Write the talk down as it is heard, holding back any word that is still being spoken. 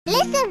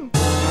Listen!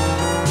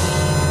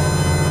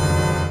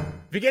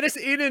 Vigenis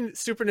Eden,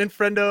 Super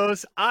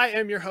Nintendos. I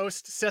am your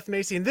host, Seth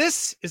Macy, and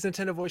this is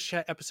Nintendo Voice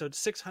Chat episode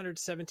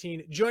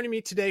 617. Joining me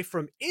today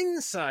from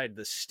inside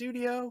the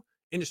studio,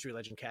 industry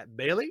legend Kat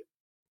Bailey.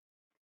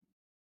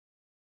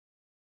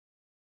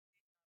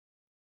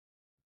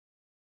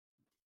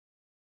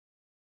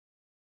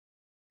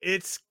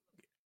 It's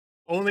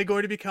only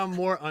going to become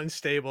more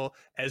unstable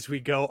as we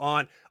go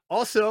on.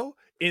 Also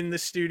in the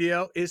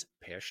studio is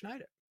Per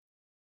Schneider.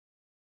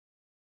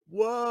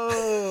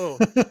 Whoa!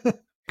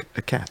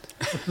 A cat.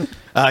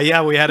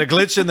 Yeah, we had a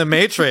glitch in the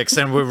Matrix,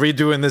 and we're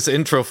redoing this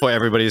intro for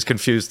everybody who's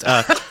confused.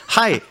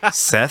 Hi,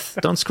 Seth.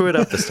 Don't screw it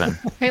up this time.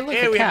 Hey, look,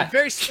 And we have cat. a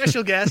very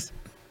special guest,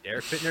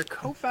 Derek Bittner,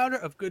 co-founder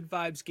of Good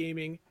Vibes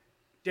Gaming.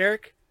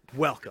 Derek,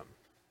 welcome.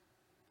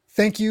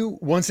 Thank you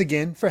once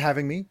again for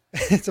having me.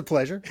 It's a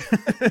pleasure.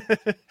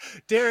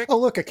 Derek, Oh,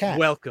 look, a cat.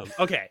 welcome.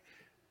 Okay.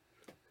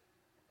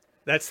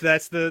 That's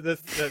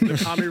the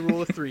comedy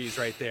rule of threes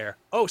right there.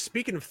 Oh,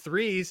 speaking of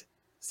threes,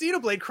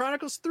 Xenoblade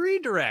Chronicles 3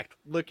 Direct.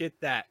 Look at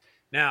that.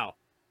 Now,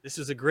 this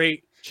is a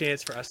great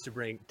chance for us to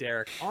bring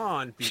Derek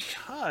on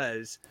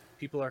because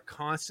people are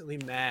constantly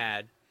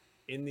mad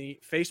in the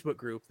Facebook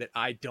group that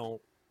I don't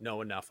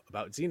know enough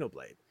about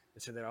Xenoblade.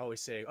 And so they're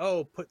always saying,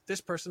 oh, put this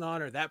person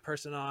on or that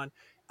person on.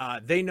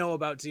 They know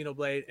about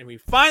Xenoblade, and we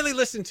finally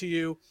listened to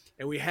you,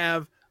 and we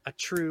have a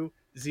true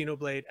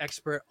Xenoblade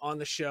expert on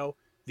the show.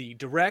 The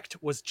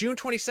Direct was June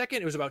 22nd.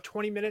 It was about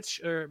 20 minutes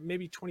or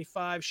maybe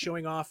 25,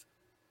 showing off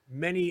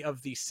many of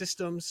the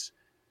systems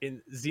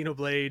in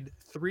Xenoblade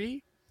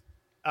 3,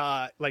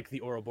 like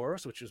the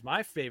Ouroboros, which was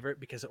my favorite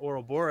because the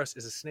Ouroboros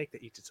is a snake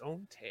that eats its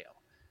own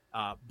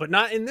tail. But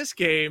not in this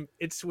game.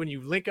 It's when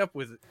you link up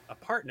with a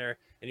partner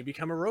and you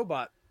become a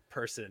robot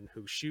person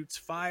who shoots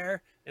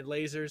fire and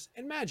lasers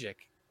and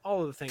magic. All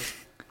of the things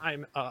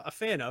I'm a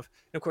fan of.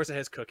 And of course, it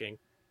has cooking,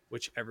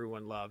 which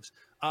everyone loves.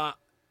 I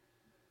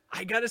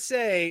gotta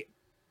say,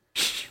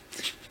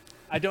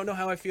 I don't know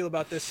how I feel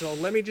about this, so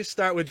let me just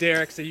start with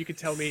Derek so you can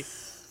tell me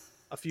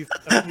a few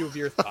of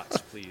your thoughts,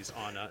 please,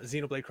 on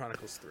Xenoblade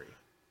Chronicles 3.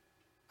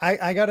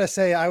 I gotta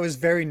say, I was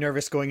very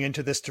nervous going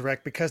into this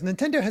Direct because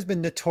Nintendo has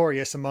been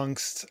notorious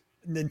amongst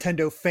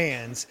Nintendo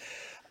fans,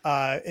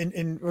 or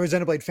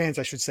Xenoblade fans,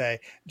 I should say,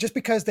 just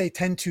because they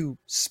tend to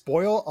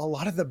spoil a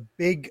lot of the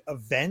big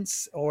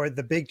events or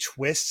the big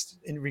twists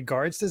in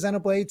regards to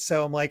Xenoblade.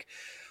 So I'm like,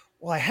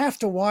 well, I have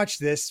to watch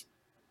this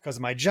because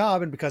of my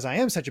job and because I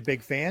am such a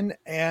big fan.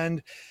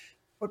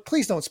 But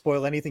please don't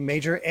spoil anything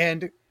major.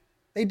 And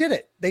they did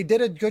it. They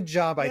did a good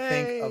job, I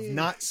think, of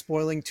not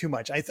spoiling too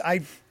much. I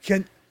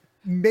can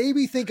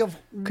maybe think of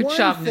Good one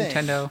job, thing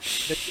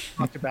Nintendo. that you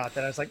talked about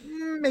that I was like,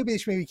 maybe you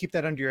should maybe keep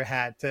that under your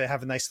hat to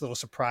have a nice little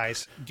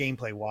surprise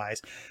gameplay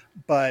wise.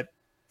 But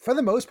for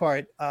the most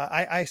part,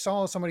 I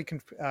saw somebody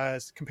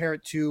compare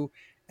it to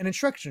an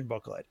instruction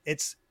booklet.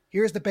 It's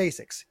here's the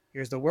basics.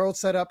 Here's the world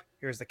setup.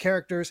 Here's the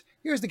characters.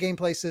 Here's the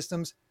gameplay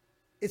systems.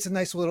 It's a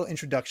nice little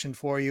introduction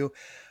for you.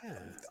 Yeah.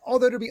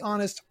 Although, to be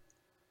honest,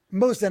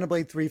 most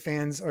Xenoblade 3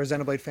 fans or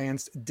Xenoblade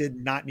fans did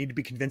not need to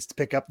be convinced to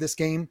pick up this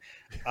game.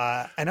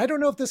 And I don't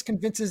know if this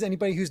convinces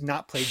anybody who's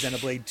not played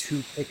Xenoblade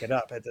to pick it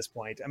up at this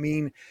point. I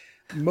mean,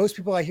 most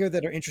people I hear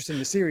that are interested in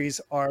the series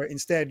are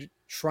instead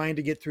trying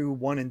to get through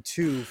 1 and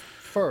 2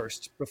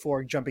 first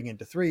before jumping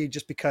into 3,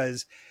 just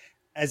because,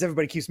 as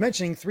everybody keeps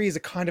mentioning, 3 is a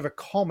kind of a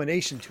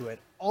culmination to it.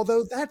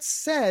 Although that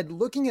said,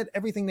 looking at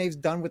everything they've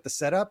done with the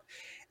setup,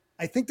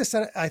 I think it's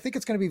going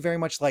to be very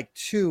much like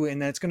 2,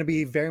 and that it's going to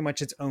be very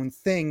much its own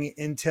thing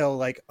until,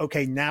 like,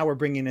 okay, now we're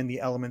bringing in the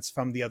elements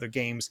from the other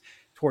games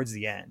towards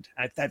the end.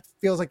 That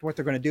feels like what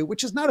they're going to do,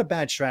 which is not a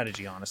bad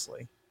strategy,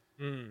 honestly.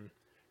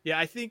 Yeah,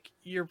 I think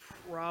you're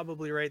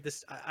probably right.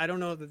 I don't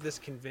know that this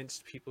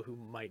convinced people who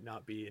might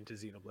not be into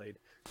Xenoblade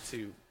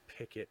to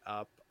pick it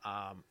up.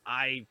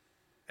 I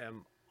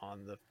am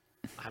on the.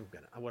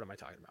 What am I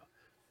talking about?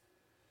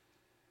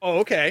 Oh,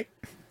 okay.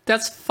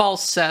 That's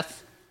false,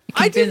 Seth. You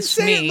I didn't convinced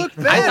say me. it looked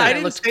I bad. thought I it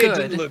didn't looked say it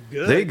didn't good. look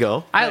good. There you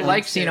go. I didn't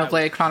like say I was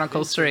Xenoblade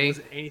Chronicles convinced there 3.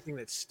 wasn't anything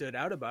that stood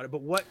out about it,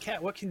 but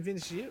what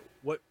convinced you?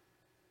 What,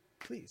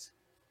 please?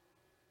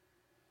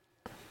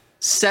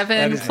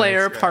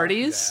 7-player nice, yeah.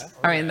 parties.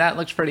 Yeah, I mean, that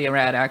looks pretty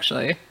rad,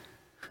 actually.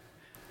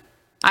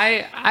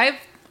 I've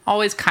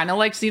always kind of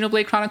liked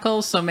Xenoblade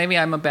Chronicles, so maybe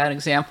I'm a bad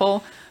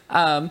example.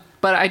 But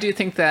I do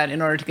think that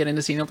in order to get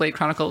into Xenoblade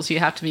Chronicles, you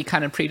have to be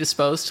kind of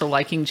predisposed to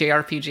liking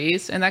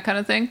JRPGs and that kind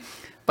of thing.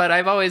 But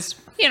I've always,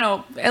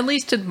 at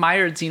least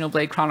admired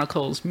Xenoblade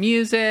Chronicles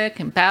music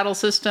and battle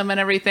system and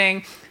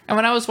everything. And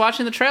when I was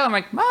watching the trailer, I'm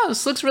like, wow,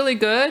 this looks really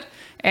good.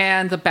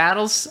 And the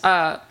battles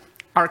are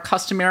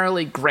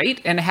customarily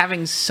great. And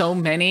having so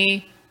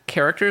many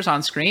characters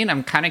on screen,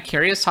 I'm kind of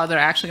curious how they're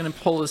actually going to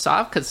pull this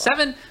off. Because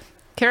 7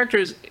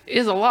 characters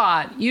is a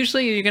lot.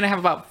 Usually you're going to have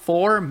about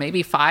 4,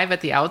 maybe 5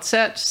 at the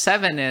outset.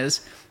 7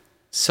 is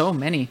so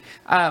many.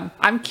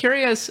 I'm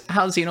curious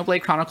how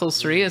Xenoblade Chronicles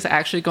 3 is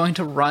actually going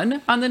to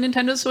run on the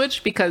Nintendo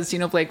Switch, because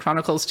Xenoblade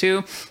Chronicles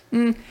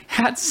 2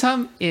 had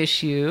some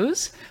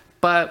issues,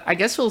 but I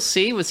guess we'll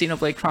see with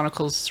Xenoblade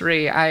Chronicles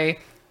 3. I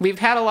we've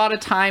had a lot of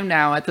time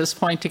now at this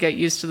point to get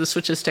used to the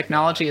Switch's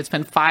technology. It's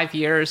been 5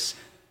 years,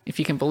 if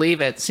you can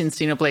believe it, since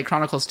Xenoblade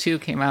Chronicles 2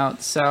 came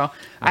out. So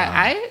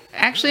I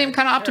actually am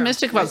kind of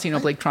optimistic about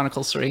Xenoblade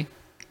Chronicles 3.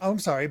 Oh, I'm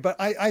sorry, but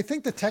I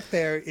think the tech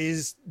there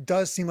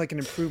does seem like an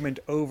improvement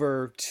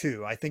over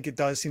 2. I think it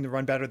does seem to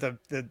run better.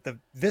 The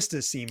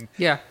vistas seem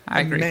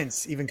I agree.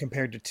 immense even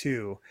compared to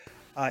 2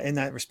 in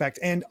that respect.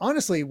 And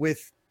honestly,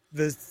 with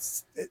the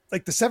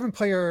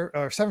 7-player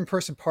or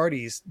 7-person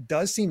parties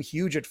does seem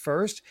huge at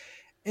first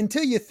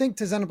until you think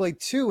to Xenoblade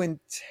 2, and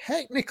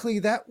technically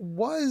that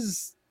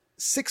was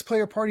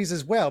 6-player parties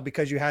as well,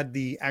 because you had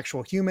the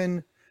actual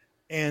human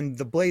and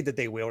the blade that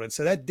they wielded.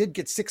 So that did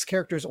get 6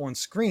 characters on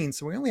screen.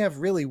 So we only have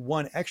really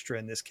 1 extra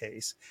in this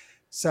case.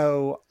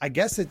 So I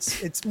guess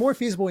it's more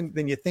feasible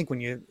than you think when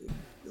you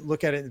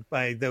look at it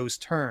by those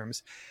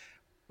terms.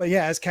 But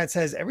yeah, as Kat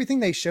says, everything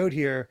they showed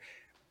here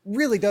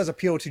really does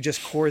appeal to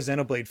just core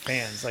Xenoblade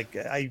fans. Like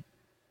I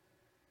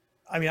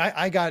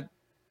got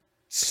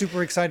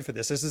super excited for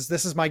this.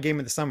 This is my game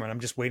of the summer, and I'm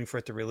just waiting for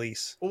it to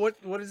release. Well,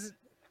 what is it?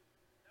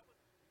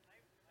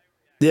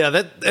 Yeah,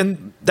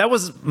 that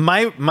was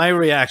my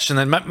reaction,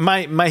 and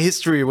my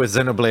history with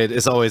Xenoblade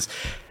is always,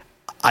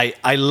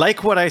 I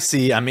like what I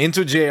see. I'm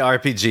into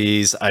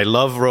JRPGs. I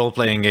love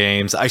role-playing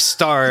games. I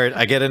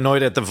get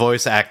annoyed at the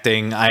voice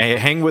acting. I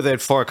hang with it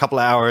for a couple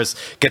of hours,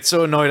 get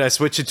so annoyed I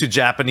switch it to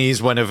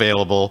Japanese when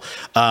available,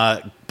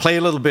 play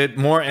a little bit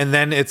more, and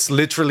then it's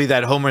literally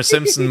that Homer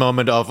Simpson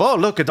moment of, oh,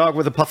 look, a dog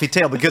with a puffy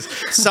tail, because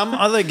some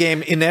other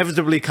game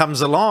inevitably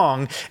comes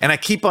along, and I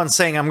keep on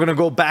saying I'm going to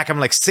go back. I'm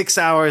like 6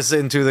 hours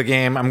into the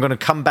game. I'm going to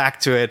come back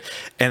to it,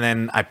 and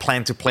then I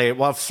plan to play it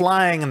while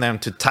flying, and then I'm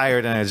too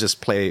tired, and I just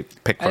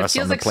pick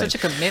Picross on the plane. Such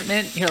a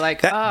commitment. You're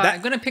like,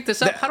 I'm going to pick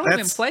this up. How do I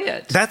even play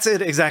it? That's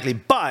it, exactly.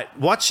 But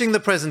watching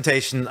the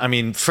presentation, I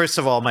mean, first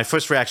of all, my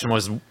first reaction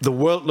was the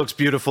world looks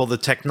beautiful. The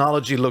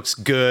technology looks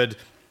good.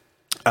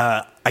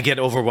 I get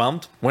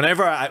overwhelmed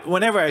whenever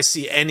I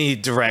see any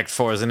direct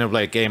for a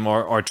Xenoblade game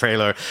or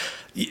trailer.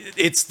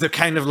 It's the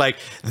kind of like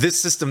this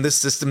system,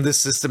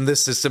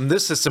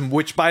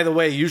 which, by the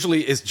way,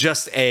 usually is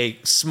just a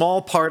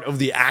small part of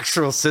the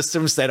actual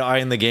systems that are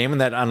in the game and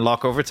that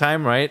unlock over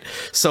time, right?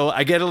 So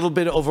I get a little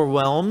bit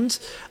overwhelmed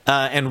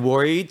and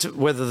worried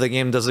whether the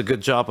game does a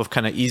good job of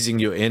kind of easing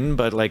you in.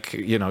 But like,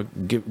 you know,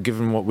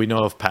 given what we know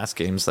of past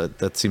games,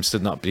 that seems to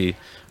not be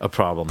a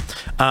problem.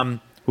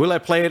 Will I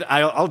play it?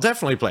 I'll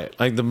definitely play it,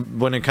 like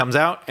when it comes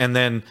out, and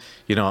then,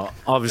 you know,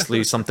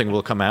 obviously something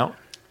will come out.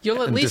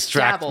 You'll at least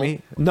distract dabble.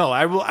 me. No,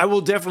 I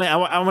will definitely.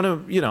 I want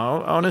to, you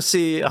know, I want to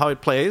see how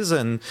it plays,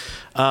 and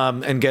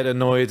get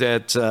annoyed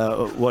at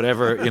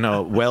whatever, you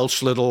know,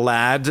 Welsh little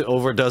lad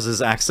overdoes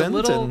his accent.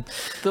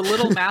 The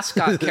little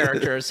mascot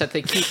characters that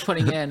they keep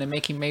putting in and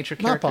making major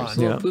characters,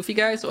 little poofy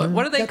guys.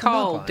 What are they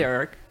called,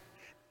 Derek?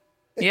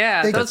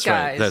 Yeah, those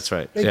guys. That's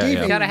right.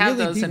 You gotta have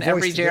those in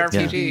every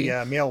JRPG.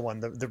 The male one,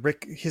 the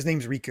Rick. His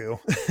name's Riku.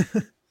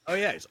 Oh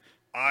yeah.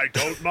 I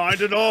don't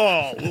mind at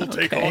all. We'll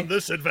take on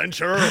this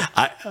adventure.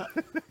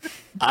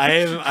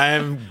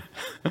 I'm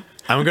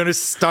going to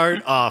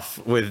start off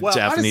with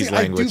Japanese honestly,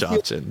 language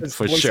option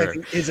for sure.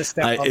 Is a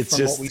step up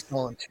from what we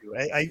saw in 2.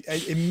 I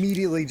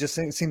immediately just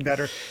seemed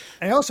better.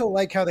 And I also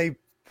like how they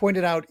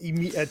pointed out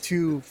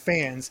to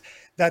fans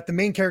that the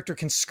main character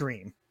can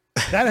scream.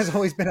 That has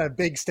always been a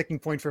big sticking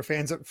point for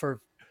fans for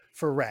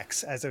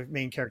Rex as a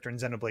main character in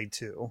Xenoblade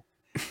 2.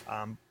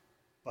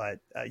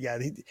 Yeah.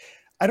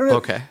 I don't know.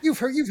 Okay. You've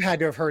had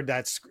to have heard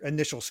that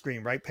initial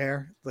scream, right,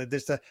 Pear?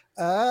 There's the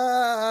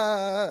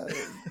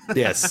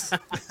Yes.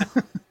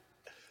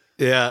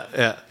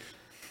 Yeah.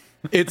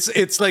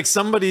 It's like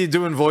somebody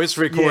doing voice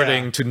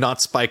recording to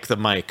not spike the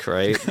mic,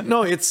 right?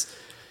 No, it's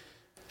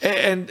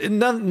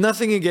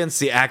nothing against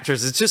the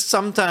actors. It's just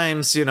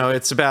sometimes, you know,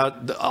 it's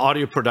about the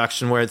audio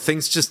production where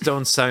things just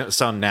don't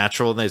sound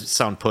natural and they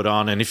sound put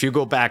on. And if you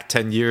go back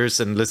 10 years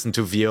and listen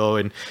to VO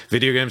and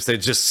video games,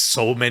 there's just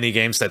so many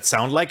games that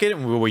sound like it,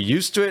 and we were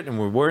used to it and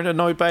we weren't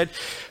annoyed by it.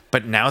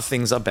 But now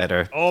things are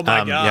better. Oh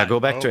my God. Yeah, go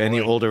back to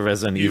any older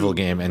Resident Evil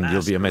game and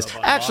you'll be amazed.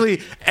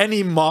 Actually,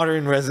 any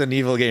modern Resident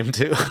Evil game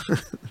too.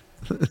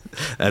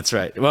 That's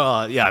right.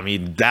 Well, yeah, I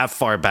mean, that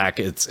far back,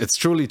 it's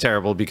truly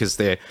terrible because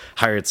they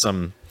hired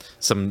some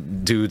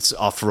dudes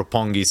off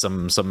Roppongi,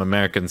 some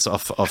Americans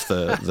off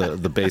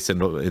the base in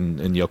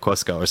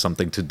Yokosuka or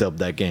something to dub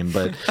that game.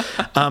 But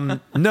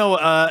no,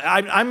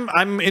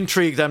 I'm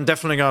intrigued. I'm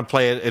definitely gonna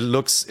play it. It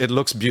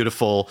looks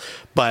beautiful,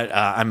 but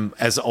I'm,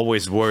 as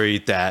always,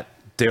 worried that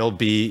there'll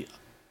be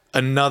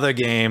another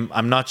game.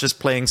 I'm not just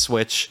playing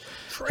Switch.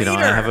 You know,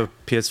 I have a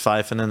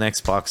PS5 and an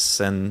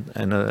Xbox and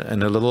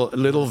a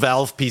little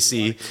Valve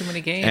PC. Too many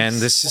games, and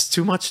there's just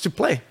too much to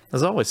play,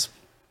 as always.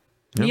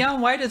 Yep.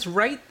 Neon White is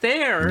right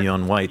there.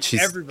 Neon White.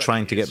 She's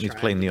trying to get me to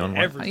play Neon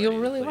White. You'll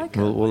really like it.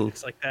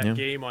 It's like that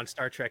game on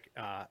Star Trek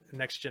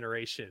Next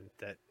Generation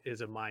that is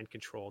a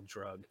mind-controlled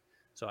drug.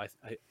 So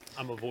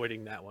I'm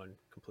avoiding that one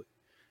completely.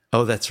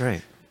 Oh, that's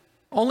right.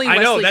 Only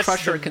Wesley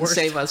Crusher can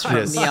save us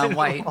from Neon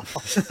White.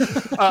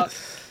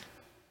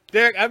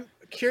 Derek,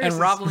 curious.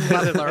 And Robin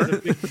as a Butler.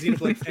 big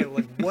Xenoblade fan,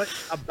 like, what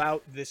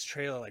about this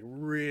trailer like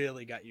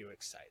really got you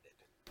excited?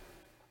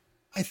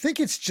 I think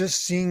it's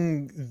just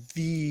seeing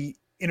the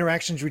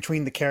interactions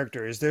between the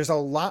characters. There's a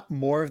lot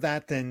more of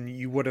that than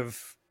you would have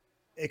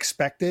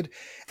expected.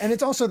 And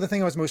it's also the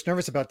thing I was most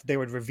nervous about that they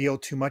would reveal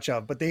too much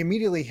of, but they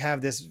immediately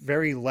have this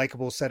very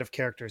likable set of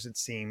characters, it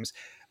seems.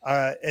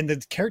 And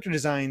the character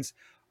designs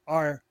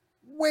are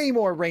way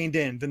more reined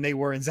in than they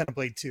were in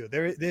Xenoblade 2.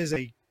 There's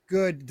a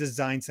good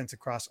design sense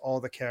across all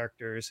the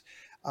characters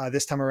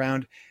this time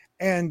around.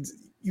 And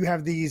you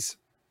have these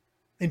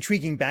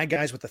intriguing bad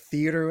guys with the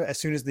theater. As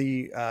soon as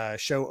the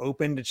show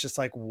opened, it's just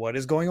like, what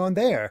is going on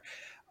there?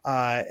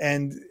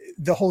 And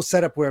the whole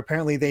setup where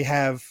apparently they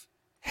have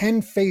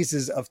 10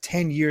 phases of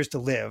 10 years to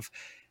live.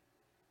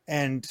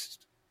 And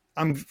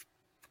I'm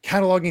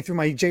cataloging through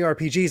my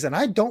JRPGs, and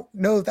I don't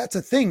know that's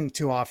a thing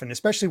too often,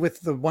 especially with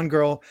the one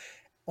girl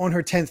on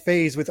her 10th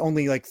phase with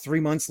only like 3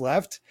 months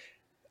left.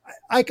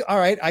 All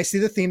right, I see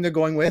the theme they're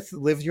going with.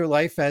 Live your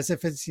life as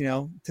if it's,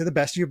 to the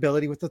best of your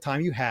ability with the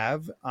time you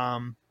have.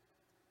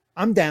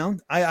 I'm down.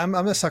 I'm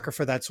a sucker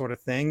for that sort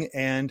of thing.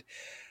 And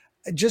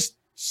just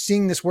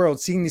seeing this world,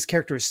 seeing these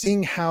characters,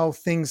 seeing how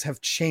things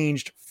have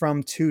changed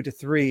from 2 to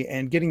 3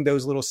 and getting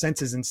those little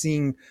senses and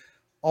seeing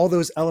all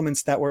those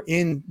elements that were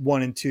in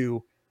 1 and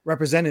 2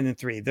 represented in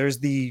 3. There's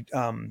the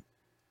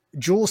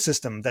jewel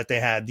system that they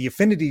had. The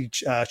affinity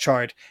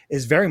chart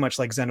is very much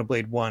like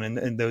Xenoblade 1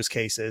 in those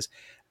cases.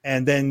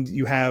 And then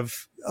you have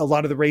a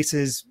lot of the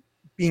races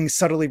being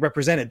subtly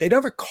represented. They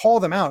never call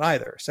them out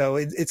either. So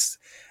it's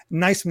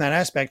nice from that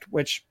aspect,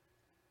 which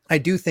I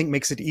do think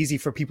makes it easy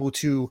for people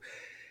to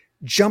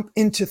jump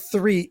into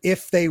 3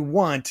 if they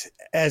want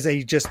as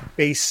a just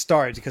base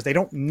start, because they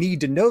don't need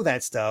to know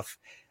that stuff.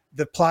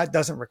 The plot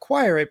doesn't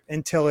require it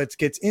until it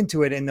gets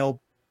into it, and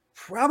they'll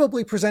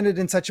probably present it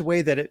in such a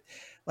way that it,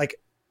 like,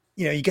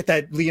 you get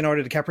that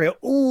Leonardo DiCaprio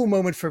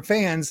moment for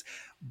fans,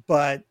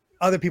 but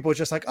other people are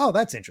just like, oh,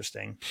 that's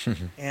interesting.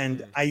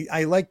 And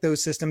I like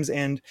those systems.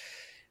 And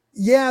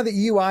yeah,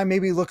 the UI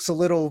maybe looks a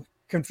little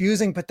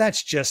confusing, but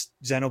that's just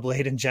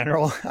Xenoblade in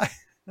general.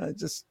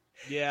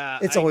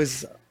 It's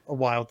always a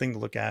wild thing to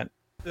look at.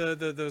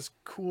 Those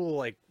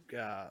cool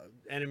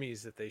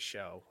enemies that they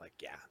show,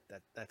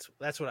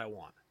 that's what I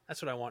want.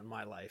 That's what I want in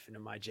my life and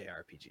in my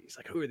JRPGs.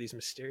 Like, who are these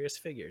mysterious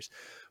figures?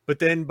 But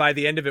then by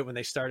the end of it, when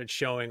they started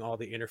showing all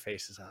the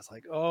interfaces, I was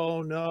like,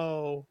 oh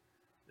no,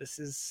 this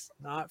is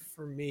not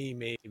for me.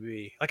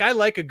 Maybe I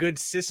like a good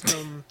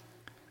system.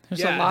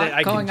 There's a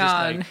lot going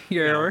on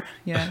here.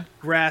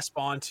 Grasp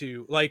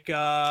onto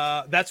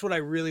that's what I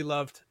really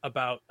loved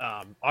about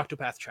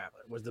Octopath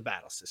Traveler was the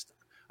battle system.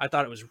 I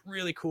thought it was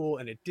really cool,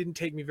 and it didn't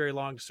take me very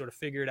long to sort of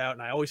figure it out.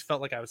 And I always felt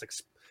like I was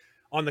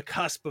on the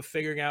cusp of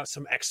figuring out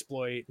some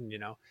exploit, and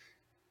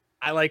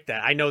I like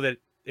that. I know that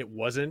it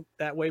wasn't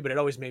that way, but it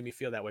always made me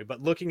feel that way.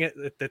 But looking at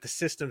the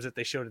systems that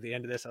they showed at the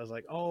end of this, I was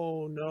like,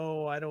 oh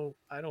no, I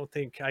don't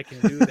think I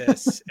can do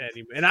this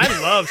anymore. And I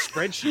love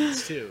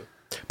spreadsheets too.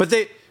 But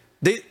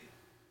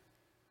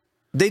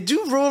they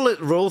do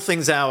roll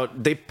things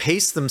out. They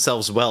pace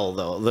themselves well,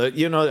 though.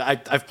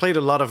 I've played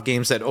a lot of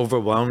games that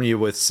overwhelm you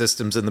with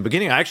systems in the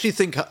beginning. I actually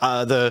think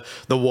the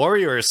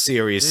Warrior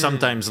series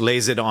sometimes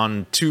lays it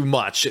on too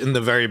much in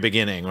the very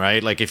beginning,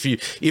 right? Like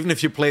even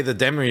if you play the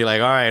demo, you're like,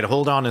 all right,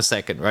 hold on a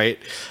second, right?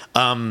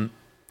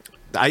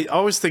 I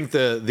always think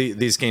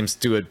these games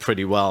do it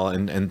pretty well,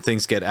 and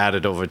things get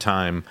added over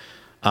time.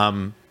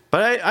 But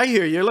I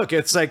hear you. Look,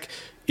 it's like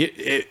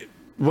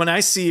when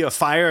I see a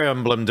Fire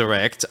Emblem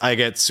Direct, I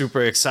get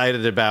super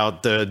excited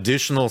about the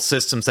additional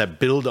systems that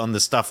build on the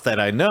stuff that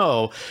I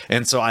know.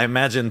 And so I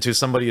imagine to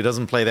somebody who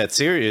doesn't play that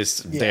series,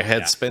 their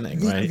head's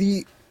spinning,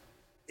 right?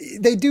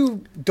 They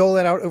do dole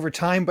it out over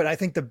time, but I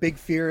think the big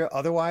fear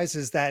otherwise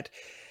is that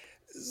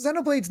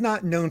Xenoblade's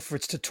not known for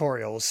its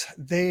tutorials.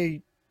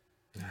 They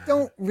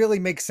don't really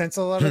make sense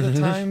a lot of the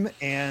time.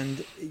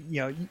 And,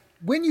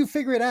 when you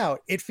figure it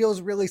out, it feels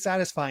really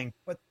satisfying,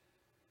 but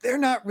they're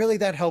not really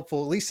that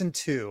helpful, at least in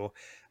 2,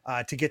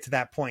 to get to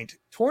that point.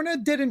 Torna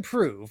did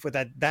improve with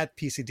that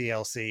PC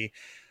DLC,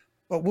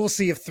 but we'll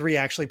see if 3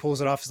 actually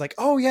pulls it off. It's like,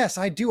 oh yes,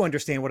 I do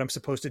understand what I'm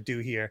supposed to do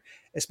here,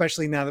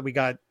 especially now that we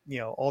got,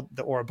 all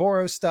the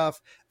Ouroboros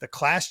stuff, the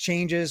class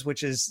changes,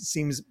 which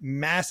seems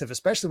massive,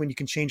 especially when you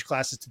can change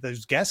classes to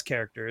those guest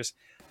characters.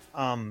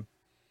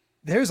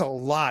 There's a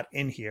lot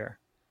in here.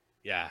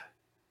 Yeah,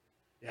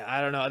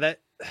 I don't know.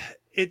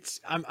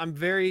 I'm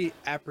very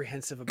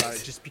apprehensive about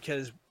it, just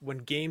because when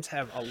games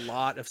have a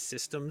lot of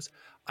systems,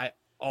 I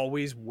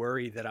always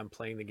worry that I'm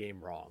playing the game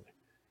wrong.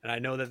 And I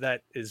know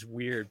that is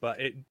weird,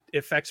 but it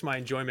affects my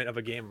enjoyment of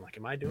a game. I'm like,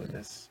 am I doing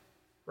this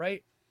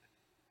right?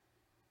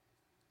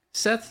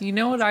 Seth, you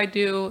know what I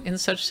do in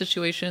such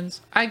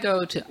situations? I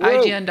go to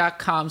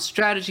IGN.com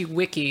strategy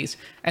wikis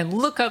and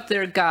look up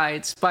their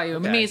guides by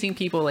amazing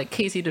people like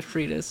Casey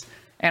DeFreitas.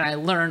 and I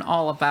learn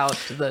all about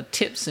the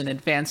tips and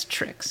advanced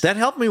tricks. That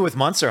helped me with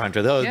Monster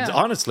Hunter, though. Yeah.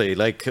 Honestly,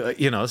 like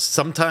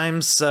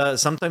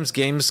sometimes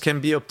games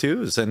can be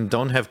obtuse and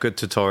don't have good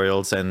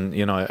tutorials, and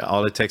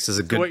all it takes is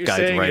a good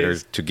guide writer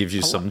to give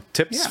you some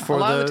tips for a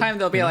lot of the time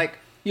they'll be like,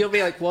 you'll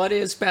be like, what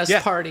is best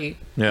party?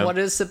 Yeah. What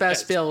is the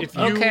best build? If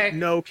you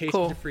know Casey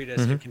cool.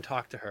 DeFreitas, you can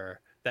talk to her.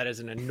 That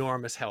is an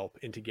enormous help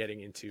into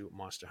getting into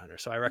Monster Hunter.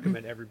 So I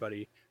recommend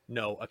everybody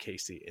know a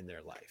Casey in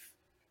their life.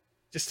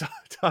 Just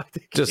talk to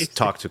Casey. Just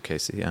talk to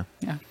Casey, yeah.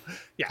 Yeah.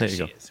 Yeah, There you she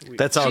go. is.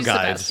 That's our She's the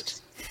guide.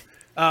 best.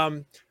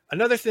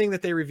 Another thing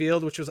that they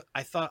revealed, which was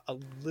I thought a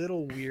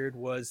little weird,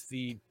 was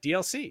the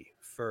DLC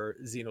for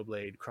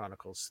Xenoblade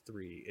Chronicles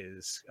 3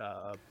 is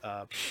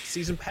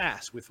season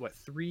pass with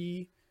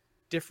 3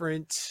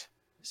 different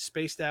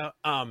spaced out.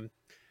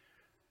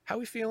 How are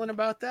we feeling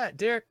about that,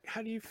 Derek?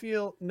 How do you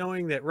feel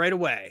knowing that right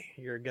away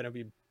you're going to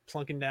be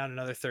plunking down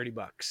another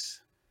 $30?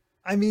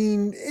 I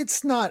mean,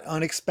 it's not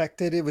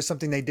unexpected. It was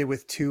something they did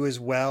with 2 as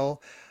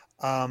well.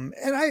 And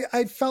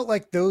I felt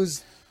like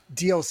those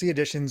DLC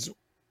editions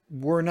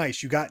were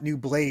nice. You got new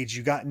blades,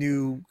 you got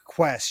new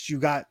quests, you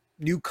got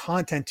new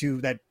content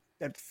that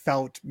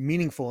felt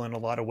meaningful in a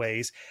lot of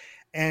ways.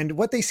 And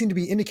what they seem to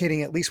be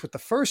indicating, at least with the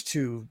first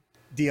 2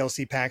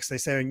 DLC packs, they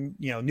say,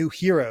 new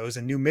heroes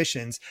and new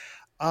missions.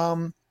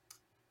 And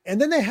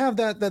then they have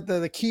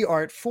the key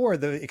art for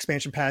the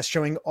expansion pass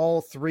showing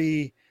all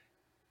 3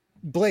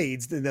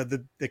 blades,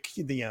 the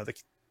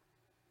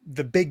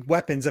big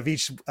weapons of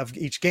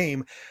each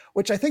game,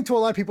 which I think to a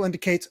lot of people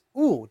indicates,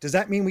 ooh, does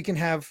that mean we can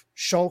have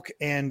Shulk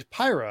and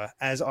Pyra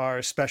as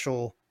our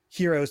special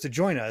heroes to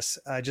join us,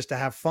 just to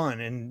have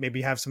fun and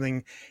maybe have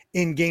something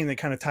in game that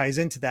kind of ties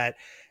into that?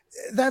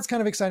 That's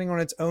kind of exciting on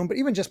its own, but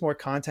even just more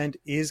content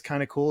is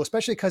kind of cool,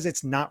 especially because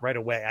it's not right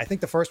away. I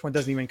think the first one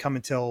doesn't even come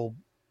until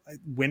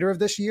winter of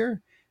this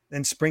year,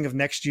 then spring of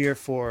next year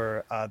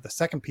for the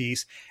second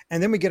piece,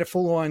 and then we get a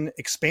full-on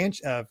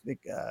expansion,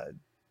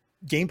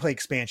 gameplay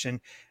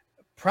expansion,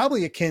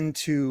 probably akin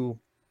to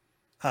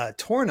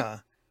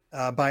Torna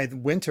by the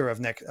winter of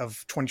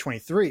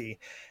 2023.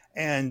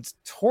 And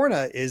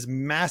Torna is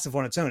massive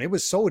on its own. It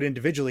was sold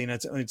individually in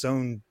its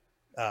own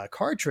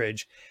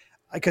cartridge,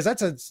 because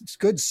that's a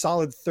good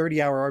solid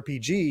 30-hour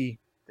RPG.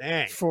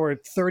 Dang. For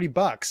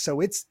 $30. So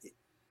it's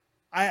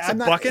 $1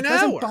 an it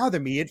doesn't hour. bother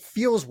me. It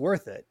feels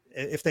worth it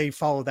if they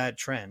follow that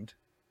trend.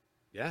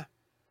 Yeah.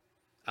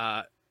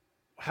 How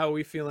are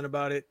we feeling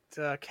about it,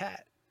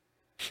 Kat?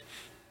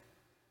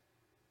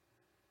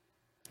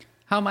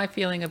 How am I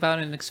feeling about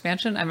an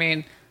expansion? I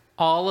mean,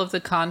 all of the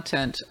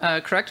content,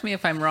 correct me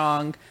if I'm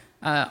wrong.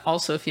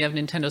 Also, if you have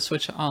Nintendo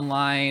Switch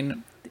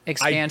Online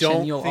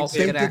expansion, you'll also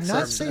they get did not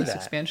access say to this that.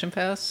 expansion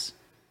pass.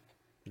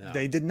 No.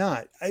 They did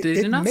not. They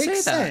did not makes say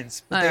that.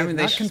 sense, but I they have mean,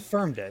 they not sh-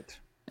 confirmed it.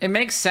 It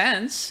makes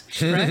sense,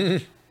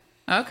 right?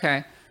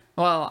 Okay.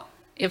 Well,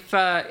 if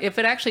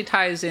it actually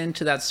ties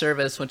into that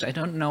service, which I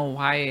don't know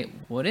why it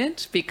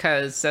wouldn't,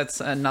 because that's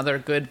another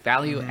good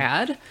value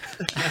add.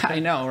 I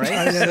know, right?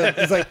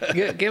 It's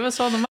like, Give us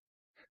all the money.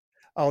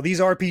 oh, these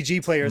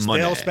RPG players,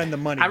 Money. they'll spend the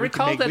money. I We can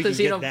recall make- that we the can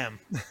get Xeno- them.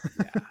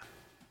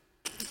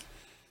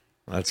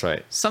 That's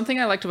right. Something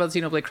I liked about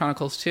Xenoblade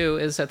Chronicles 2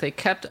 is that they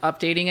kept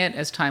updating it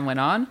as time went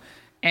on,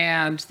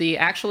 and the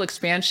actual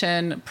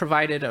expansion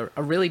provided a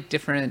really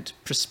different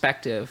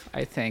perspective,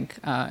 I think,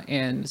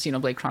 in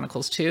Xenoblade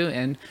Chronicles 2,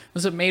 and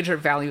was a major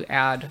value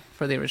add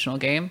for the original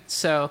game.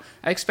 So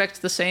I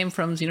expect the same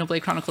from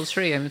Xenoblade Chronicles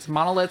 3. I mean,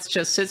 Monolith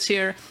just sits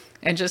here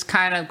and just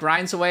kind of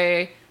grinds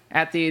away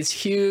at these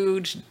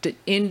huge,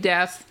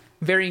 in-depth,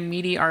 very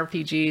meaty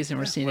RPGs, and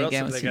we're seeing it What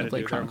again else with have they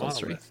gotta Xenoblade do? Chronicles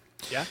 3.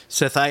 Yeah.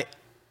 Seth,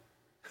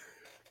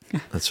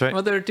 that's right.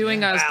 Well, they're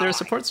doing their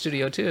support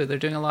studio too. They're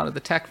doing a lot of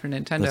the tech for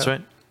Nintendo. That's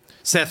right.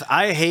 Seth,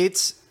 I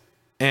hate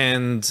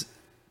and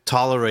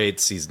tolerate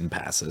season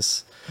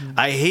passes.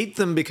 I hate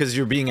them because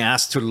you're being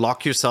asked to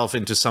lock yourself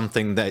into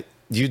something that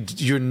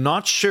you're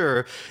not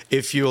sure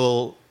if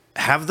you'll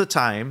have the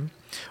time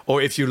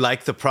or if you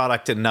like the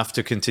product enough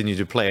to continue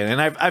to play it. And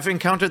I've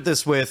encountered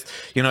this with,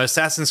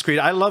 Assassin's Creed.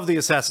 I love the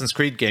Assassin's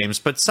Creed games,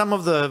 but some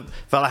of the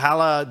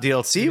Valhalla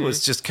DLC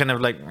was just kind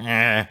of like,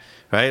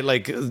 right?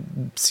 Like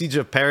Siege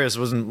of Paris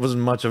wasn't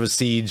much of a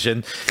siege,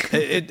 and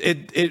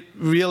it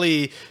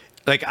really,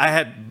 like, I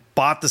had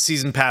bought the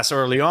season pass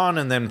early on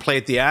and then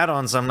played the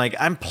add-ons. I'm like,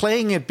 I'm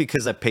playing it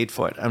because I paid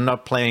for it. I'm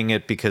not playing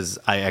it because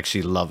I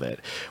actually love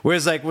it.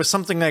 Whereas like with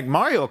something like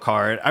Mario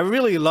Kart, I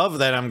really love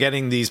that I'm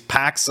getting these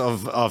packs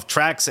of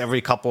tracks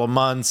every couple of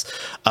months.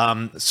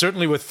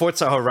 Certainly with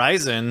Forza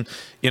Horizon,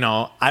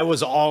 I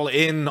was all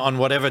in on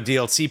whatever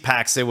DLC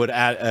packs they would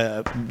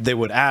add.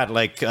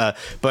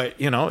 But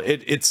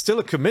it's still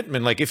a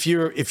commitment. Like if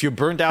you're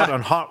burned out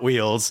on Hot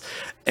Wheels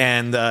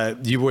and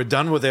you were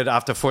done with it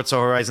after Forza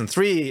Horizon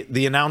 3,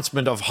 the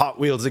announcement of Hot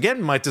Wheels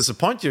again might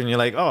disappoint you, and you're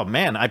like, oh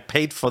man, I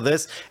paid for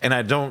this and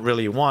I don't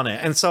really want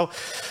it. And so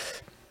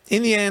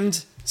in the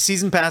end,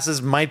 season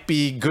passes might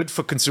be good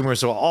for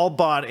consumers who are all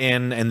bought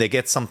in and they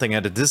get something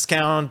at a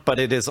discount, but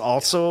it is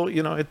also,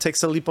 it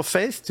takes a leap of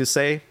faith to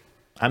say,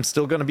 I'm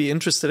still going to be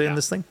interested in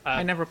this thing.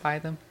 I never buy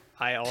them.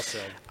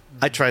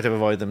 I try to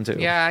avoid them too.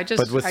 Yeah, I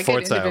but with get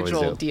Forza, I always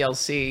individual do.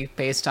 DLC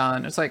based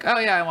on. It's like, oh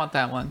yeah, I want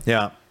that one.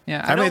 Yeah.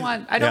 Yeah, I don't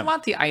yeah.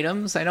 want the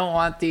items. I don't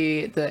want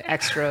the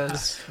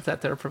extras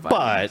that they're providing.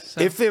 But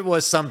so. if it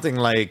was something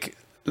like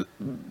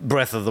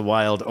Breath of the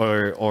Wild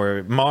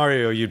or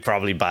Mario, you'd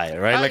probably buy it,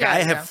 right? Oh, like yeah, I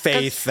yeah. have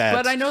faith that.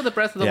 But I know the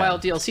Breath of the yeah.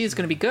 Wild DLC is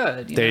going to be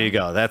good. There you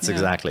go. That's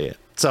exactly it.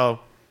 So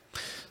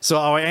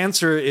our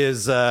answer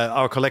is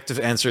our collective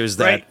answer is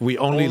that Right. we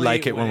only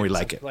like it when we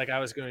like it. Like I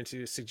was going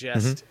to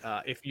suggest,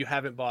 if you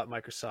haven't bought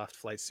Microsoft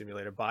Flight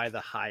Simulator, buy the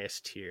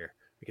highest tier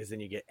because then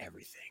you get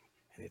everything,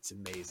 and it's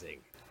amazing,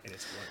 and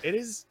it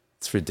is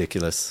It's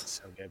ridiculous.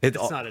 so good. But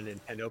it's not a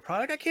Nintendo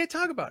product. I can't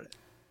talk about it.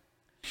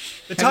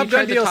 The Have Top you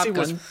Gun tried the DLC Top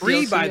was Gun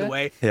free, DLC by the yet?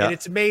 way, Yeah. and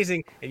it's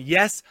amazing. And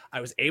yes,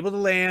 I was able to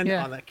land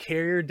Yeah. on the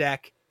carrier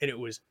deck, and it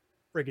was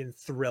friggin'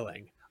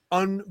 thrilling.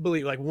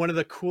 Unbelievable. Like one of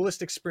the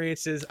coolest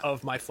experiences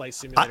of my Flight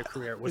Simulator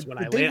career was when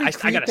I Did they landed. I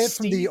recreate got a that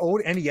from the Steam.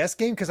 old NES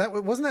game? Because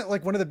wasn't that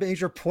like one of the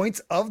major points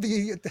of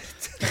the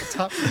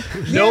top?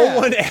 No Yeah.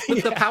 one,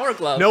 with the Power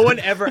Glove. no one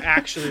ever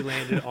actually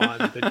landed on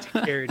the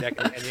carrier deck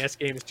in the NES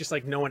game. It's just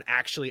like no one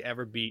actually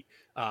ever beat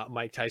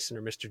Mike Tyson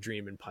or Mr.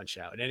 Dream in Punch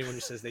Out. And anyone who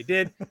says they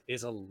did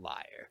is a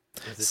liar,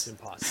 because it's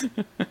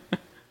impossible.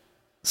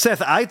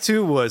 Seth, I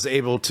too was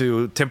able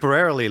to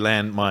temporarily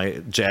land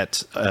my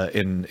jet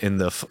in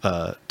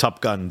the Top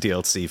Gun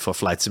DLC for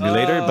Flight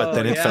Simulator, but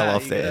then it fell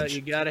off the edge.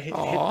 You gotta hit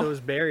those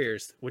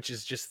barriers, which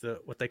is just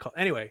what they call.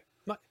 Anyway,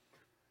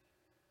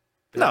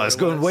 No, it's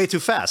going way too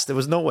fast. There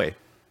was no way.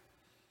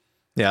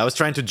 Yeah, I was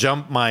trying to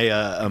jump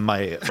my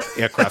my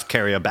aircraft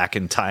carrier back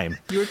in time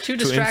You were too to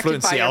distracted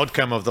influence by the your,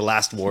 outcome of the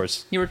last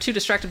wars. You were too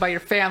distracted by your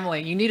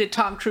family. You needed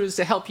Tom Cruise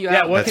to help you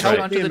Yeah, out. what That's helped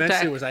right. me onto the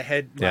immensely deck. was I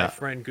had my Yeah.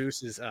 friend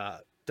Goose's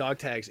dog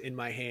tags in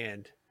my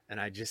hand, and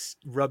I just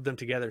rubbed them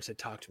together and said,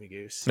 "Talk to me,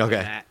 Goose." Okay.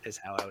 And that is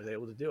how I was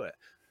able to do it.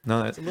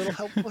 No, It's a little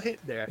helpful hit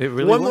there. It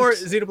really One more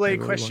works. Xenoblade It really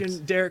question, works.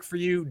 Derek, for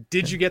you.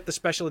 Did you get the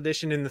special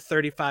edition in the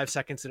 35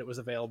 seconds that it was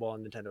available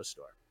on Nintendo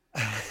Store?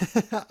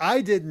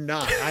 I did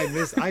not. I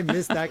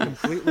missed that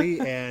completely,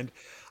 and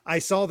I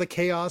saw the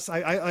chaos.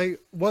 I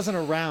wasn't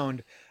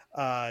around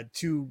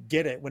to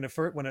get it when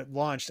it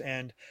launched,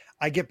 and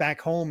I get back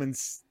home and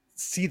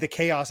see the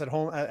chaos at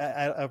home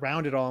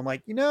around it all. I'm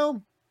like,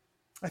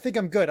 I think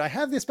I'm good. I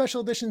have the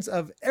special editions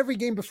of every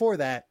game before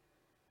that.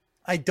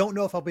 I don't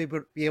know if I'll be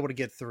able to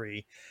get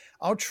 3.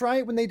 I'll try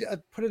it when they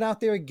put it out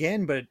there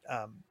again, but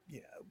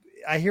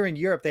I hear in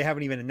Europe they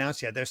haven't even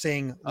announced yet. They're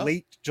saying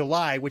late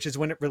July, which is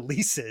when it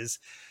releases.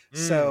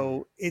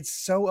 So it's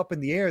so up in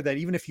the air that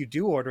even if you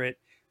do order it,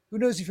 who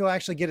knows if you'll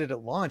actually get it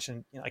at launch?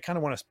 And I kind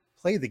of want to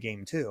play the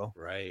game too.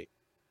 Right.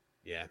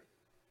 Yeah.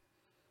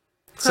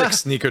 It's like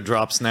sneaker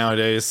drops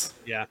nowadays.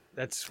 Yeah.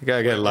 That's You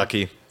gotta get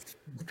lucky.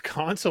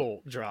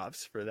 console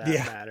drops for that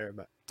Yeah. matter.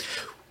 But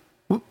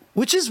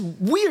Which is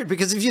weird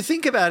because if you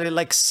think about it,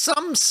 like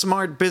some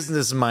smart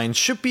business mind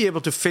should be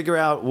able to figure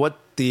out what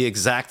the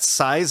exact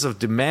size of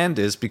demand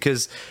is,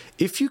 because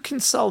if you can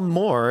sell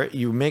more,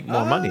 you make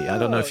more money. I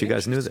don't know if you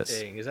guys knew this.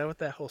 Interesting. Is that what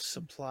that whole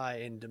supply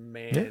and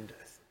demand?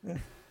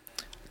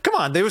 Come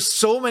on, there were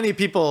so many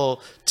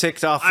people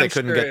ticked off they I'm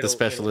couldn't sure get the it'll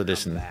special come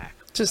edition. back.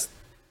 Just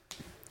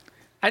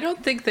I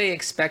don't think they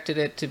expected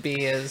it to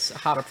be as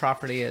hot a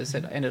property as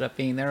it ended up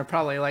being. They were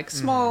probably like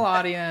small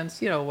audience,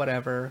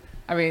 whatever.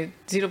 I mean,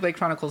 Xenoblade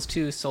Chronicles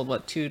 2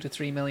 sold 2 to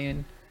 3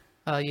 million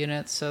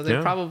units, so they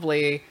Yeah.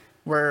 probably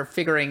were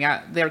figuring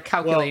out. They're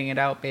calculating it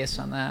out based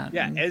on that.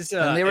 Yeah, and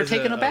and they were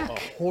taken aback. A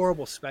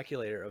horrible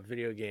speculator of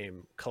video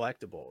game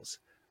collectibles.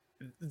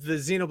 The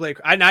Xenoblade,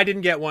 and I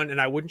didn't get one,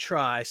 and I wouldn't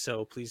try.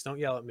 So please don't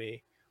yell at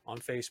me on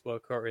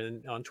Facebook or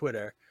on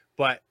Twitter.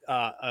 But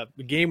a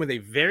game with a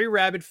very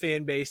rabid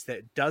fan base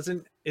that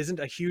isn't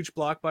a huge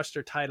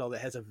blockbuster title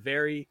that has a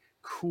very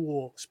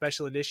cool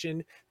special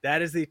edition.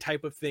 That is the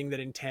type of thing that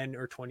in 10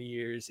 or 20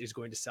 years is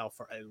going to sell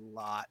for a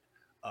lot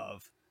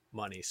of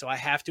money. So I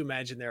have to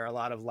imagine there are a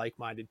lot of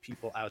like-minded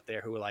people out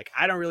there who are like,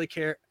 I don't really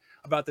care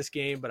about this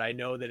game, but I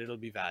know that it'll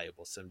be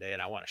valuable someday,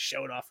 and I want to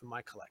show it off in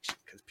my collection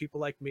because people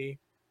like me,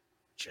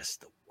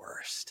 just the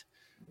worst.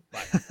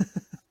 But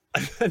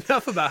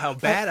enough about how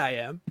bad I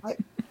am.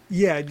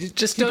 Yeah,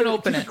 Just keep don't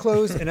open keep it.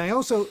 closed. And I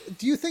also,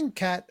 do you think,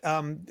 Kat,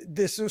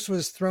 this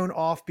was thrown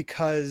off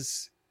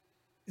because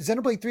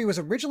Xenoblade 3 was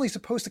originally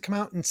supposed to come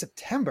out in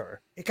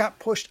September? It got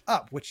pushed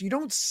up, which you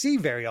don't see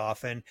very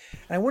often.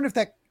 And I wonder if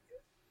that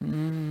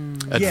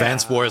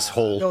Advance Wars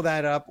whole. fill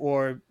that up,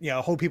 or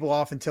hold people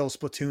off until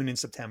Splatoon in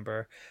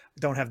September.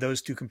 Don't have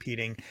those two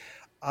competing.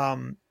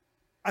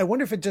 I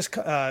wonder if it just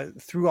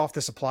threw off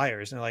the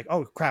suppliers and they're like,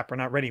 oh crap, we're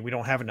not ready, we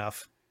don't have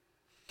enough.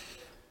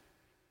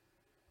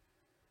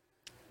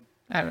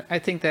 I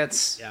think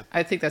that's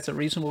a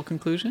reasonable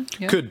conclusion.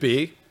 Yeah. Could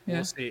be. Yeah.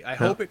 We'll see. I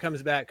hope it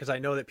comes back because I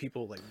know that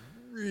people like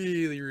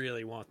really,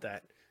 really want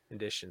that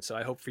edition. So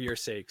I hope for your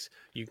sakes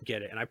you can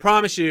get it. And I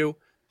promise you,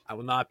 I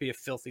will not be a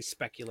filthy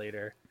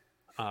speculator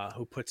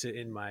who puts it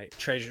in my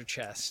treasure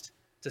chest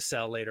to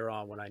sell later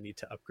on when I need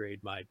to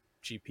upgrade my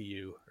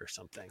GPU or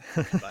something.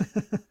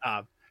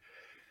 But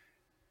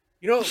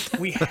You know,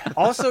 we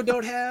also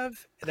don't have,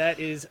 that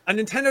is a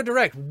Nintendo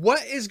Direct.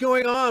 What is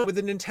going on with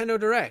the Nintendo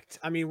Direct?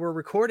 I mean, we're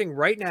recording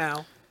right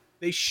now.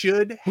 They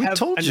should have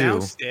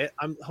announced it.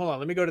 Hold on,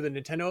 let me go to the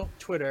Nintendo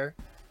Twitter.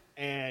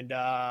 And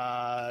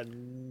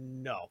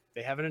no,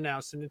 they haven't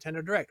announced the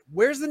Nintendo Direct.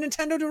 Where's the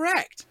Nintendo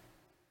Direct?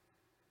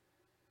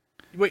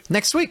 Wait,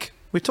 next week.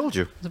 We told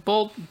you. The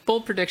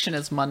bold prediction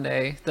is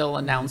Monday. They'll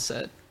announce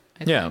it.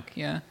 I think.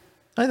 Yeah.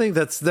 I think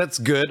that's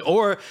good.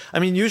 Or, I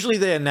mean, usually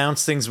they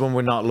announce things when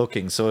we're not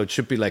looking, so it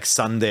should be like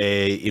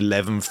Sunday,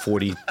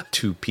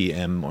 11:42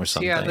 p.m. or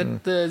something. Yeah,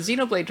 the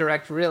Xenoblade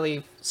Direct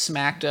really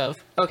smacked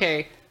of,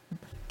 okay,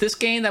 this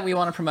game that we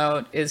want to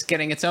promote is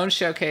getting its own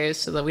showcase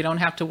so that we don't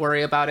have to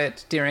worry about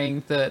it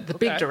during the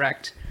big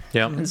Direct.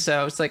 Yeah. And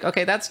so it's like,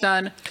 okay, that's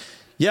done.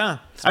 Yeah,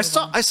 I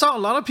saw a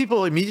lot of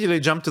people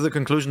immediately jump to the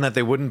conclusion that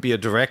they wouldn't be a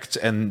Direct,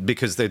 and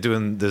because they're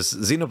doing this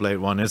Xenoblade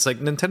one. It's like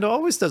Nintendo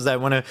always does that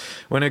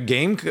when a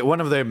game, one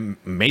of their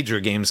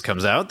major games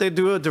comes out, they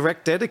do a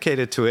Direct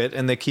dedicated to it,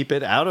 and they keep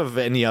it out of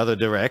any other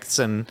Directs,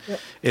 and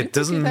it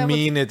doesn't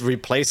mean it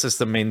replaces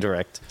the main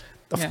Direct.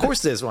 Of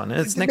course, there's one.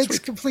 It's next week. It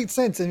makes complete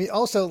sense. And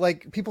also,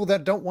 like, people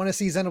that don't want to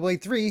see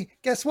Xenoblade 3,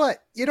 guess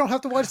what? You don't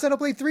have to watch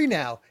Xenoblade 3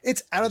 now.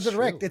 It's out of the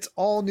Direct. It's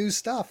all new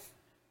stuff.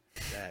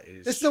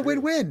 This is a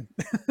win-win.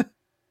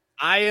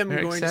 I am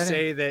going to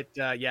say that,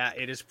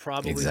 it is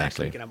probably next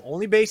week, and I'm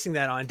only basing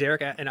that on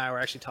Derek and I were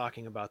actually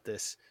talking about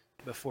this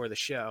before the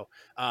show.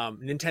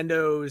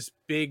 Nintendo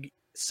big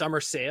summer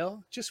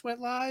sale just went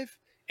live,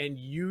 and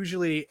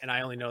usually, and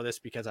I only know this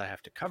because I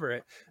have to cover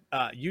it,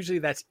 usually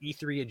that's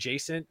E3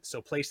 adjacent,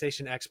 so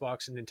PlayStation,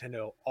 Xbox, and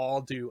Nintendo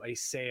all do a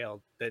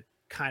sale that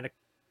kind of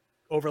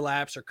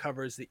overlaps or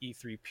covers the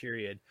E3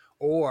 period,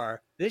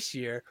 or this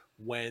year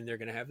when they're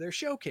going to have their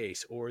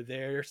showcase or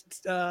their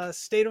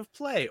state of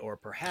play, or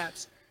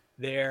perhaps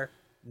their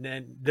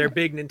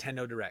big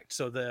Nintendo Direct.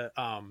 So the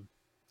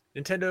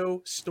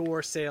Nintendo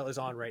Store sale is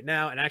on right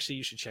now, and actually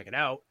you should check it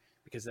out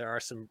because there are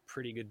some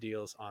pretty good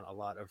deals on a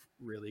lot of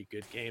really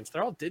good games.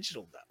 They're all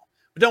digital though,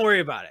 but don't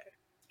worry about it.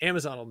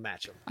 Amazon will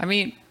match them. I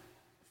mean,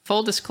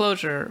 full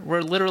disclosure,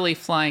 we're literally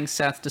flying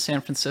Seth to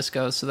San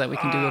Francisco so that we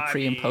can do a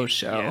pre and post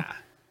show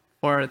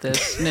for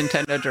this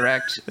Nintendo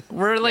Direct.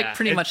 We're like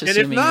pretty much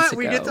assuming and if not, it's a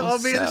we go, get to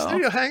all be in the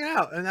studio hanging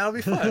out, and that'll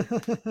be fun.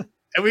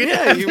 And we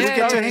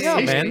get to hang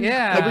out, man.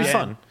 Yeah, that'll be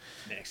fun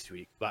next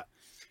week. But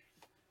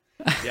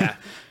yeah,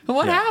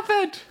 what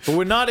happened? But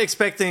we're not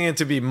expecting it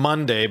to be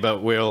Monday,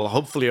 but we'll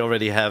hopefully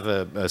already have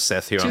a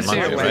Seth here on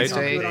Monday, right?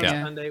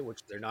 On Monday, which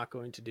they're not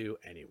going to do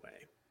anyway.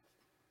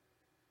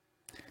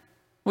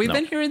 We've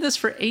been hearing this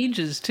for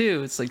ages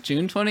too. It's like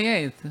June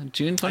 28th,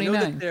 June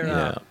 29th.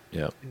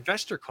 Their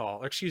investor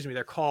call, or excuse me,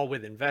 their call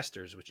with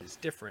investors, which is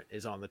different,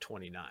 is on the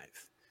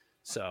 29th.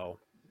 So,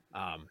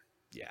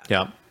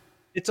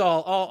 it's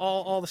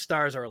all the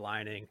stars are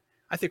aligning.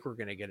 I think we're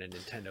going to get a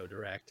Nintendo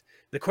Direct.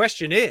 The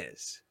question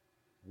is,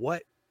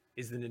 what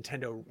is the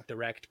Nintendo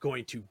Direct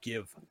going to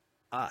give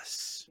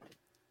us?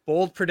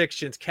 Bold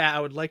predictions. Kat,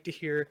 I would like to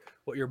hear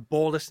what your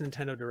boldest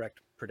Nintendo Direct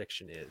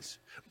prediction is.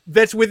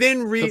 That's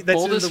within the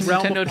boldest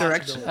Nintendo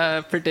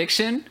Direct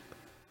prediction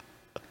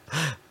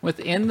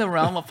within the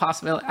realm of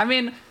possibility. I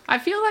mean, I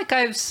feel like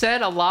I've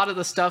said a lot of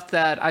the stuff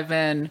that I've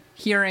been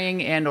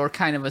hearing and or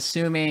kind of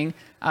assuming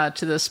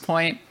to this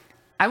point.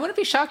 I wouldn't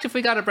be shocked if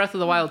we got a Breath of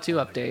the Wild 2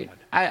 update.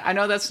 I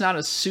know that's not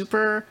a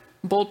super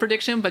bold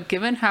prediction, but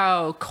given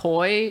how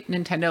coy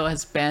Nintendo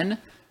has been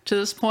to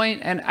this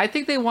point, and I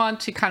think they want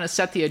to kind of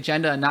set the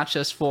agenda not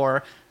just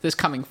for this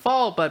coming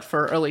fall, but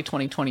for early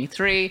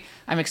 2023.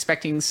 I'm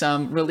expecting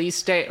some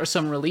release date or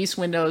some release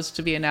windows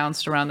to be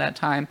announced around that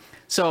time.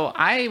 So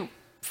I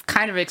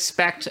kind of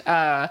expect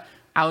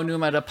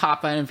Aonuma to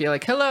pop in and be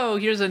like, hello,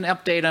 here's an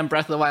update on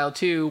Breath of the Wild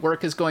 2.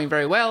 Work is going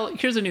very well.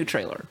 Here's a new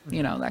trailer.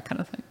 You know, that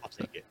kind of thing. I'll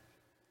take it.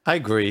 I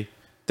agree.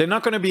 They're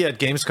not going to be at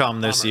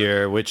Gamescom this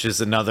year, which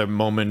is another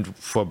moment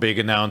for big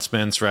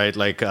announcements, right?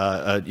 Like,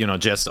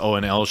 just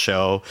O&L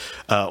show,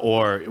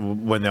 or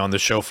when they're on the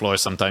show floor,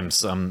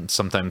 sometimes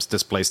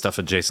display stuff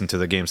adjacent to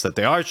the games that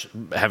they are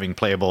having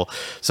playable.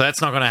 So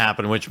that's not going to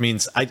happen, which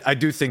means I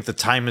do think the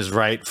time is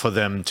right for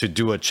them to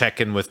do a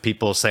check-in with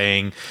people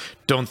saying,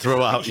 don't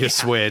throw out your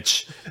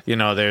Switch. You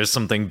know, there's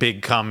something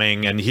big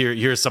coming, and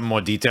here's some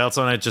more details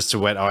on it just to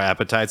whet our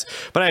appetites.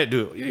 But I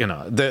do,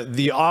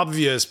 the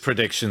obvious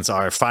predictions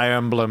are Fire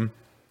Emblem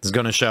is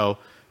going to show,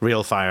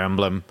 real Fire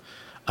Emblem,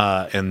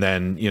 and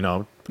then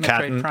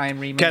Kat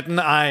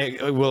and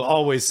I will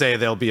always say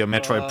there'll be a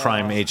Metroid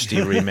Prime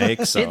HD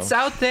remake. So it's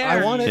out there.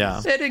 I want it.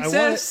 Yeah. It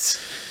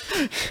exists.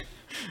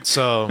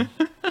 So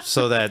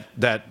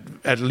that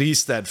at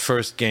least that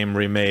first game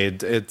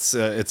remade, it's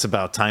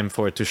about time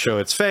for it to show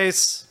its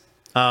face.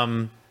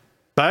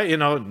 But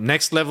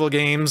Next Level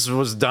Games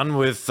was done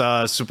with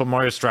Super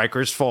Mario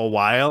Strikers for a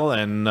while,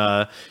 and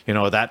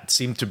that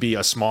seemed to be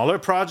a smaller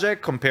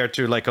project compared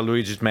to like a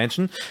Luigi's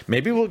Mansion.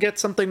 Maybe we'll get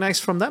something nice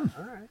from them.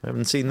 All right. I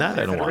haven't seen that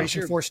in a while.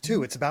 Federation Force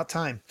 2, it's about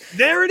time.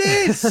 There it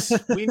is.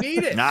 We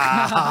need it.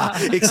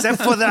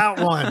 Except for that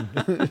one.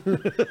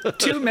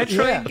 2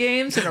 Metroid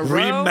games in a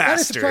row. Remastered. That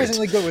is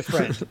surprisingly good with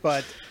friends,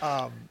 but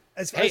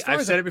Hey,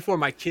 I've said it before.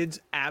 My kids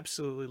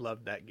absolutely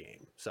loved that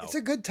game. So it's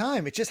a good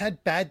time. It just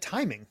had bad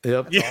timing.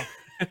 Yep. yeah.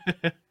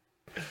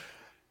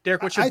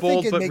 Derek, what's your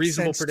bold but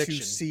reasonable prediction?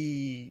 To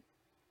see,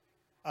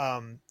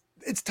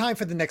 it's time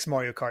for the next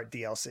Mario Kart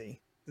DLC.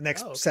 The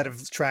next set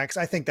of tracks.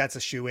 I think that's a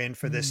shoe-in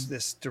for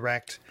this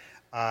direct.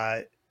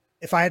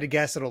 If I had to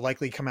guess, it'll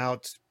likely come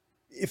out,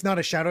 if not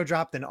a shadow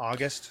drop, then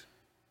August.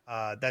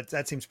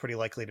 That seems pretty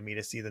likely to me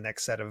to see the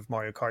next set of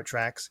Mario Kart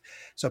tracks.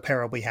 So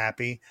Pear will be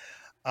happy.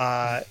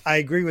 I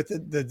agree with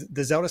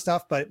the Zelda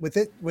stuff, but with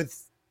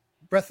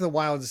Breath of the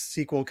Wild's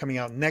sequel coming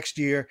out next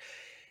year,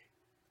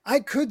 I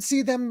could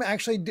see them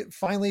actually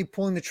finally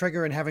pulling the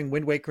trigger and having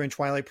Wind Waker and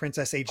Twilight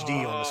Princess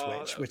HD on the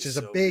Switch, which is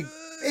a big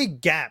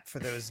gap for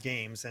those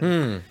games.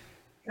 And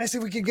I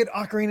said we could get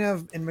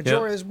Ocarina and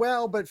Majora as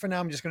well, but for now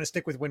I'm just going to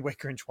stick with Wind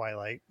Waker and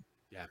Twilight.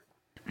 Yeah.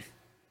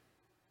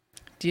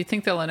 Do you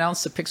think they'll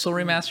announce the pixel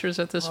remasters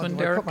at this one,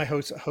 Derek? I put my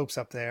hopes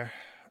up there.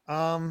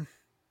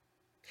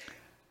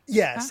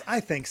 Yes,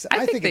 I think so.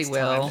 I think they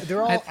will. Time.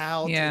 They're all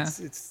out. Yeah.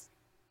 It's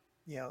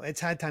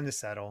it's had time to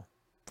settle.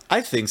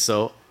 I think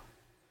so.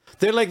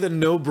 They're like the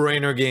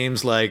no-brainer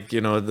games, like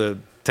the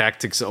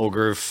Tactics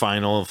Ogre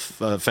Final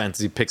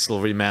Fantasy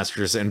Pixel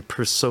remasters and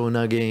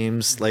Persona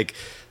games. Like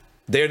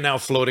they're now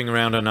floating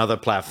around on other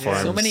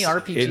platforms. So many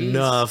RPGs.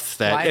 Enough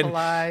that Live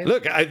Alive.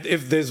 Look,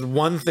 if there's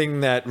one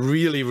thing that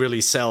really,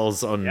 really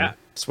sells on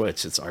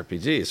Switch, it's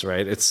RPGs,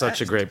 right? It's such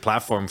a great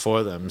platform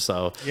for them.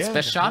 So it's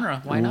best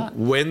genre. Why not?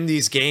 When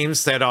these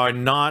games that are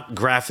not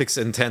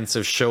graphics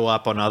intensive show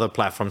up on other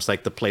platforms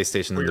like the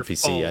PlayStation and the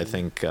PC, I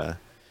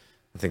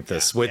think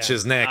the Switch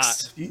is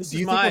next. Do you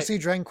think we'll see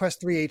Dragon Quest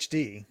 3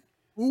 HD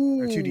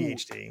or 2D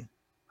HD?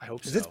 I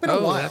hope so. It's been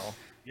a while.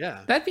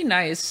 That'd be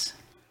nice.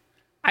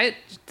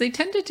 They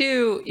tend to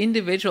do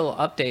individual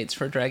updates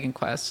for Dragon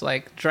Quest.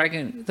 Like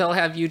they'll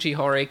have Yuji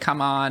Horii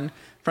come on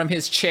from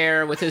his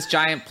chair with his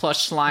giant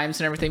plush slimes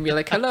and everything, be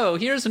like, "Hello,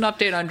 here's an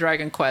update on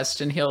Dragon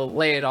Quest," and he'll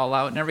lay it all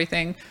out and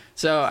everything.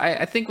 So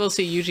I think we'll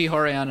see Yuji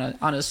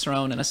Horii on his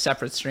throne in a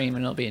separate stream,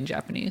 and it'll be in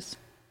Japanese.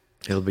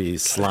 It'll be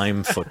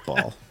slime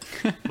football.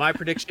 My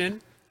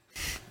prediction.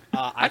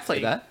 I'd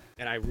play that,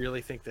 and I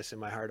really think this in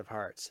my heart of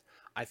hearts.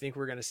 I think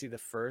we're going to see the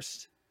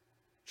first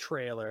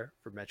trailer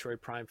for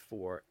Metroid Prime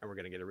 4, and we're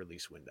going to get a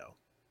release window.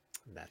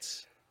 And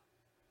that's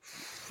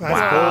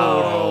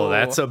wow,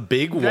 that's a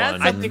big one.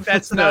 I think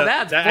that's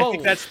I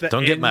think that's the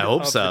don't get my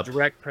hopes up.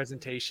 Direct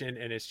presentation,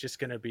 and it's just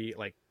going to be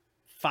like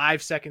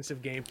 5 seconds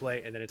of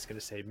gameplay, and then it's going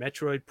to say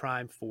Metroid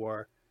Prime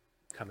 4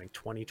 coming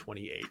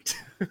 2028.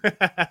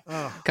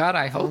 God,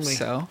 I hope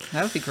so.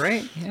 That would be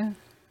great. Yeah.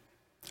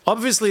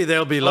 Obviously,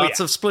 there'll be lots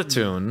of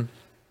Splatoon,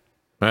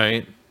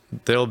 right?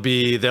 There'll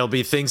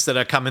be things that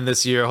are coming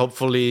this year.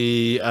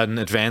 Hopefully, an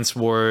Advance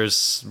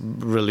Wars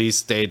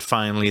release date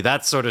finally.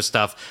 That sort of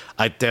stuff.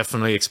 I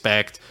definitely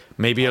expect.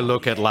 Maybe a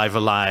look at Live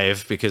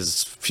Alive,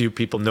 because few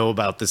people know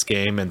about this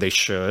game, and they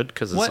should,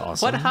 because it's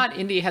awesome. What hot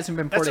indie hasn't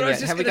been ported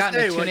yet? Have we gotten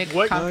a Tunic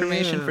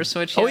confirmation for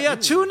Switch yet? Oh yeah,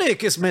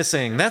 Tunic is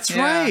missing. That's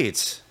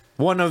right.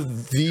 One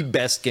of the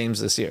best games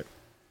this year.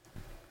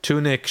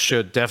 Tunic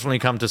should definitely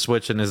come to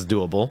Switch and is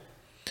doable.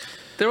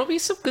 There will be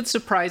some good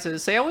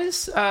surprises. They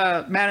always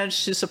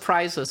manage to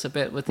surprise us a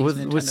bit with these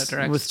Nintendo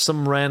Directs. With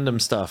some random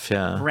stuff,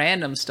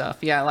 Random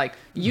stuff, like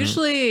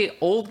usually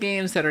old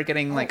games that are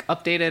getting like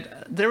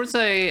updated. There was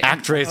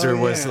ActRaiser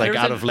was like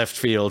out of left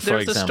field, for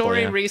example. There was a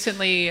story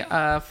recently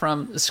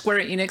from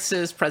Square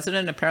Enix's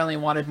president apparently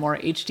wanted more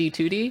HD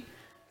 2D.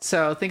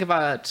 So think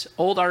about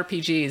old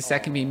RPGs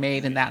that can be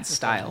made in that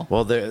style.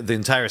 Well, the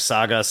entire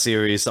Saga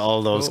series,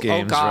 all those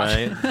games,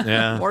 right?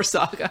 Yeah, more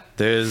Saga.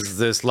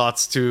 There's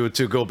lots to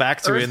go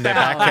back to in their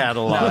back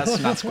catalog. No, that's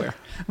not Square.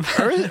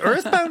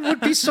 Earthbound would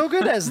be so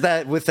good as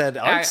that with that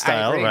art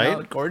style, agree. right?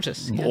 No,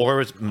 gorgeous. Yeah.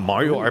 Or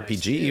Mario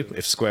RPG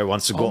if Square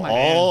wants to go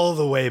all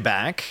the way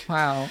back.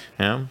 Wow.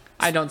 Yeah.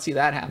 I don't see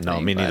that happening.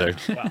 No, me neither.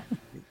 Wow.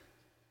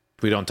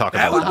 We don't talk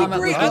about that. That would be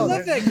great. I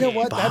love that game. You know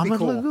what? That'd be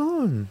cool.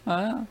 Lagoon.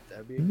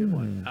 That'd be a good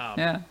one.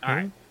 Yeah. All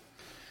right.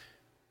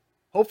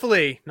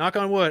 Hopefully, knock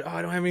on wood. Oh,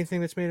 I don't have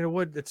anything that's made out of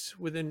wood that's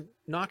within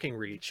knocking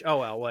reach. Oh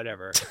well,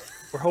 whatever.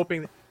 We're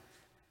hoping.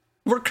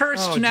 We're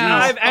cursed Oh, now.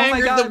 I've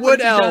angered God, the wood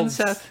what have you done, elves.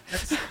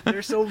 Seth?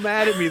 They're so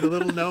mad at me, the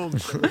little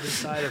gnomes that live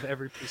inside of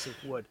every piece of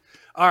wood.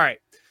 All right.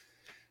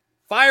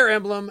 Fire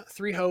Emblem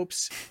 3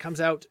 Hopes comes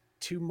out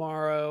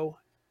tomorrow.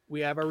 We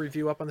have our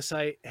review up on the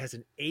site. It has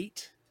an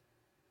 8.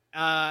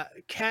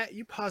 Kat,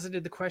 you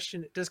posited the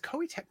question: does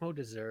Koei Tecmo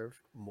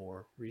deserve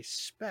more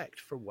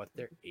respect for what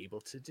they're able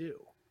to do?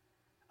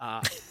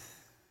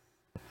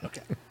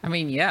 Okay. I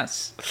mean,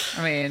 yes.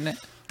 I mean,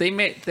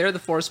 they're the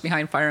force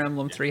behind Fire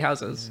Emblem 3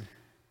 Houses.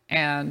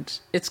 And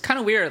it's kind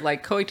of weird.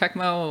 Like, Koei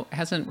Tecmo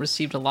hasn't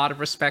received a lot of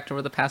respect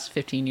over the past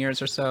 15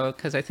 years or so,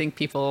 because I think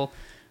people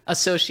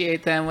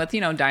associate them with,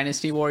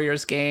 Dynasty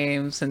Warriors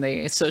games, and they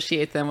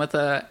associate them with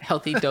a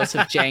healthy dose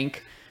of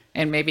jank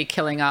and maybe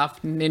killing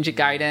off Ninja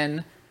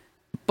Gaiden.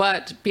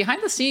 But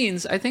behind the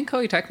scenes, I think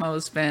Koei Tecmo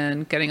has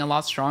been getting a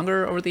lot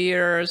stronger over the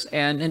years,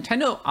 and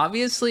Nintendo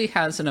obviously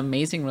has an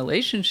amazing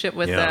relationship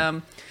with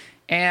them.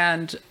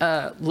 And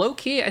low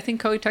key, I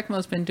think Koei Tecmo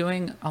has been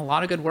doing a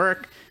lot of good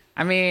work.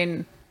 I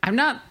mean, I'm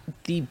not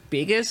the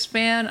biggest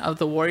fan of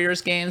the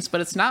Warriors games,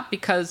 but it's not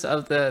because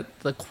of the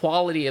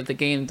quality of the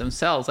game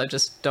themselves. I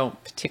just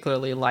don't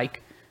particularly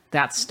like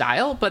that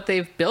style, but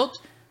they've built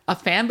a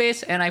fan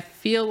base, and I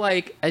feel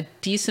like a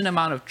decent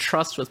amount of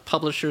trust with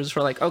publishers who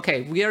are like,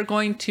 okay, we are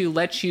going to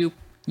let you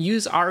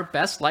use our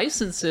best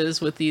licenses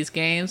with these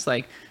games,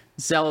 like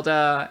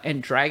Zelda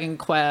and Dragon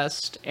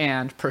Quest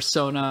and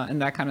Persona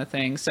and that kind of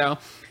thing. So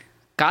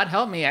God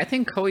help me, I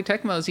think Koei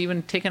Tecmo has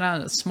even taken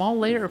on a small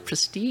layer of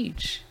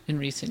prestige in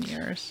recent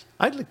years.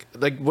 I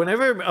like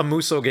whenever a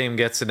Musou game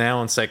gets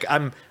announced, like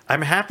I'm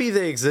happy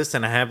they exist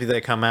and I'm happy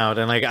they come out.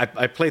 And like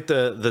I played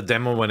the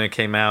demo when it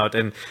came out,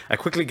 and I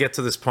quickly get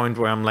to this point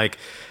where I'm like,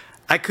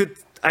 I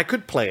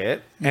could play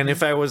it, and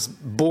if I was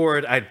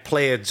bored, I'd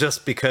play it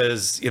just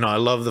because, you know, I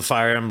love the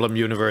Fire Emblem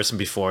universe, and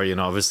before, you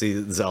know,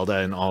 obviously Zelda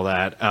and all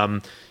that.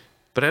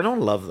 But I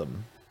don't love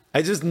them.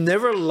 I just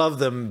never love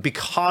them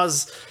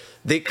because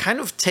they kind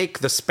of take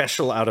the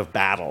special out of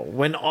battle.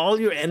 When all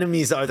your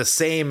enemies are the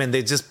same and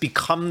they just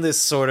become this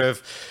sort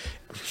of...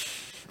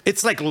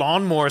 It's like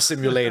lawnmower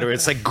simulator.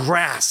 It's like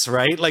grass,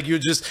 right? Like you're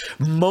just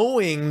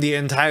mowing the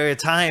entire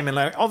time. And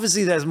like,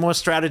 obviously there's more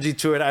strategy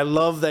to it. I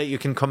love that you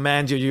can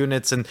command your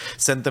units and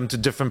send them to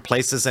different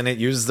places, and it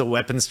uses the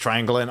weapons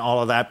triangle and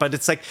all of that. But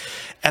it's like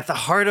at the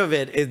heart of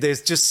it,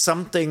 there's just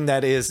something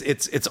that is,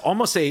 it's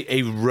almost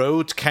a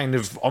rote kind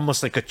of,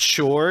 almost like a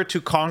chore to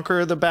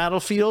conquer the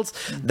battlefields.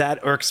 That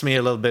irks me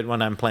a little bit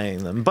when I'm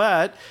playing them.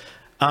 But,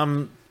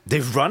 they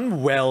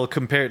run well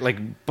compared, like,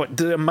 but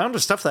the amount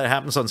of stuff that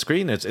happens on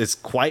screen is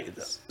quite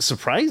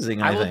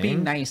surprising. I will think. Be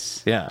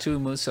nice to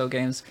Musou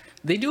games.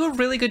 They do a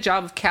really good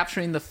job of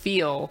capturing the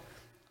feel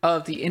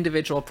of the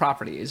individual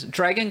properties.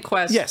 Dragon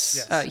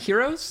Quest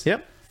Heroes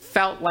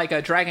felt like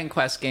a Dragon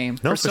Quest game.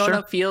 No,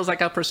 Persona feels like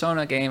a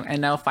Persona game,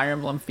 and now Fire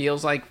Emblem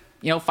feels like,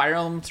 you know, Fire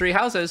Emblem Three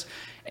Houses.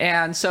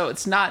 And so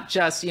it's not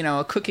just, you know,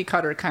 a cookie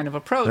cutter kind of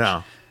approach.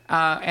 No.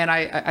 And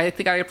I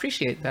think I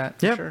appreciate that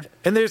for sure.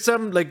 And there's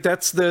some, like,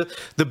 that's the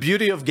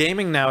beauty of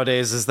gaming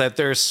nowadays, is that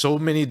there's so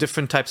many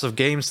different types of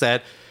games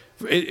that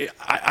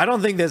I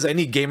don't think there's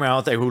any gamer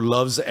out there who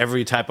loves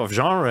every type of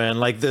genre. And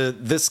like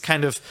this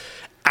kind of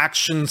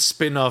action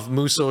spin-off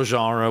Musou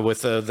genre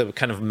with the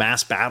kind of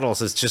mass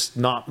battles is just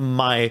not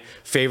my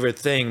favorite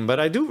thing, but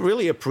I do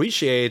really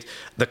appreciate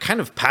the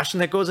kind of passion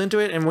that goes into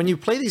it. And when you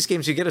play these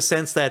games, you get a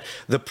sense that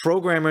the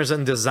programmers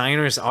and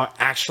designers are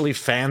actually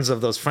fans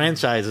of those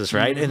franchises,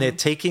 right? And they're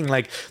taking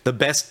like the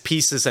best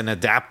pieces and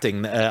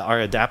adapting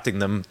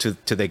them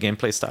to their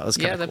gameplay style. It's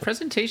the cool.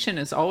 presentation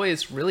is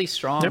always really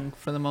strong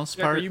for the most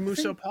part. Are you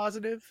Musou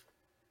positive?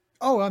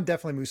 Oh, I'm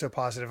definitely Musou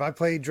positive. I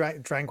played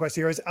Dragon Quest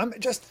Heroes. I'm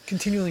just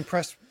continually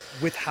impressed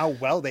with how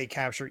well they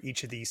capture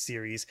each of these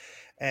series,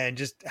 and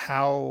just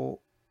how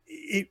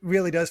it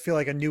really does feel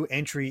like a new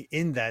entry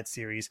in that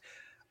series.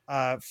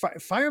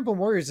 Fire Emblem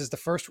Warriors is the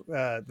first.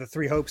 The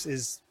Three Hopes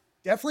is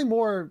definitely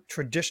more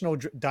traditional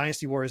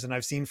Dynasty Warriors than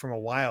I've seen from a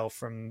while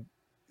from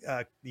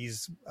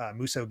these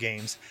Musou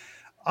games.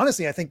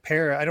 Honestly, I think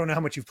I don't know how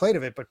much you've played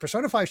of it, but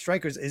Persona 5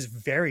 Strikers is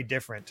very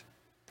different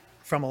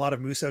from a lot of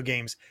Musou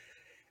games.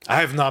 I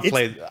have not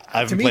played. I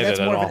haven't to me, played that's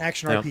it more at of all. an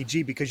action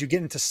RPG, because you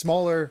get into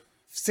smaller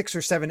 6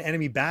 or 7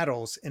 enemy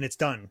battles and it's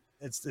done.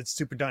 It's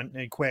super done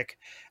and quick,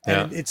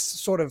 and it's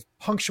sort of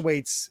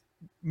punctuates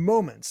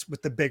moments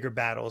with the bigger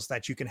battles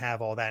that you can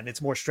have all that, and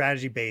it's more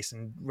strategy based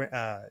and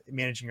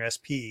managing your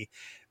SP.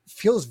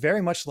 Feels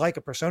very much like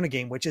a Persona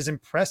game, which is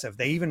impressive.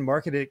 They even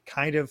market it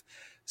kind of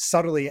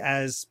subtly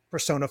as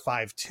Persona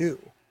 5 2.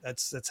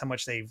 That's how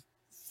much they've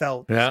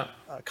felt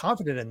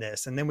confident in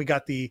this. And then we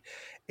got the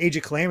Age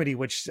of Calamity,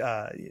 which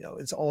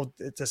it's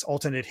this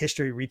alternate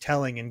history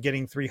retelling and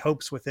getting Three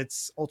Hopes with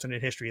its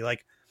alternate history.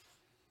 Like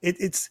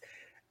it's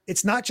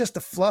not just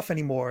the fluff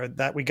anymore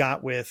that we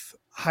got with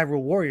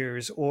Hyrule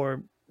Warriors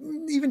or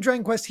even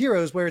Dragon Quest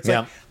Heroes, where it's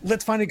like,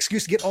 let's find an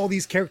excuse to get all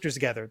these characters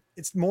together.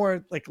 It's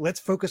more like, let's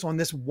focus on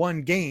this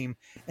one game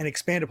and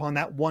expand upon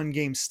that one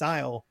game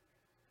style,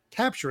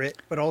 capture it,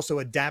 but also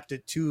adapt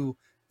it to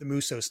the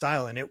Musou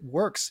style. And it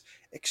works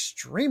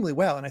extremely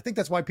well. And I think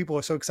that's why people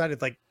are so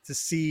excited, like, to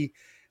see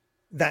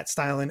that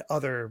style in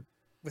other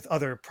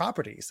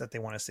properties that they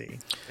want to see,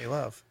 they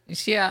love.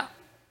 Yeah.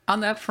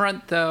 On that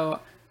front, though,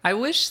 I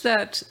wish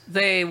that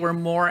they were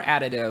more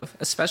additive,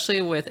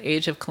 especially with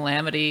Age of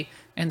Calamity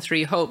and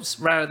Three Hopes,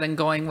 rather than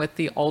going with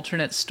the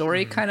alternate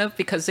story kind of,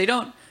 because they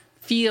don't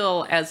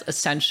feel as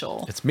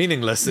essential. It's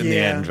meaningless in the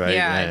end, right?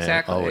 Yeah,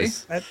 exactly.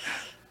 Always.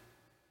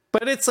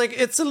 But it's like,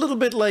 it's a little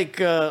bit like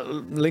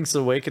Link's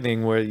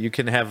Awakening, where you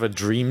can have a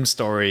dream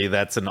story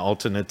that's an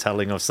alternate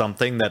telling of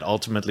something that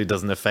ultimately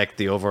doesn't affect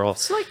the overall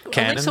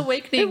canon.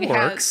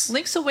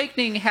 Link's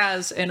Awakening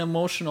has an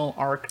emotional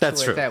arc to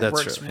it that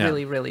works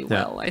really, really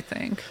well, I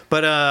think.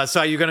 But so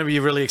are you going to be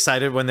really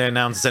excited when they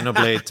announce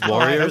Xenoblade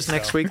Warriors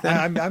next week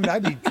then?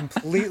 I'd be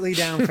completely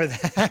down for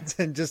that,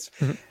 and just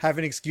have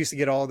an excuse to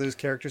get all those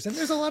characters. And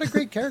there's a lot of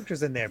great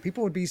characters in there.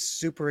 People would be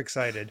super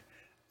excited.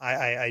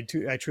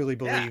 I truly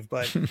believe,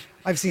 but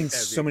I've seen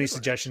so many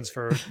suggestions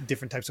for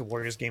different types of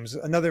Warriors games.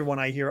 Another one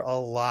I hear a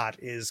lot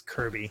is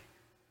Kirby.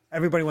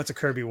 Everybody wants a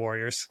Kirby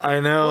Warriors. I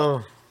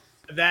know.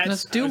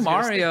 Let's do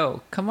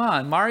Mario. Come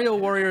on, Mario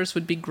Warriors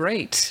would be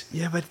great.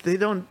 Yeah, but they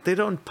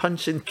don't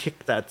punch and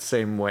kick that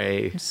same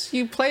way. So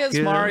you play as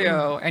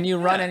Mario and you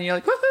run and you're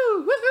like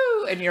woohoo,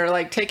 woohoo, and you're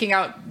like taking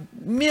out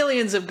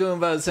millions of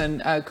Goombas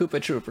and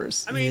Koopa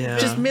Troopers. I mean,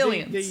 just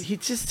millions.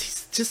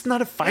 He's just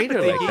not a fighter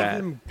they like gave that.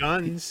 them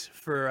guns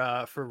for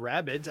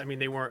Rabbids. I mean,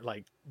 they weren't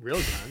like real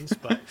guns,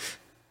 but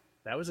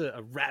that was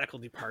a radical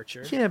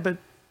departure. Yeah, but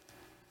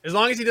as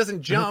long as he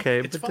doesn't jump,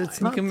 it's fine. It's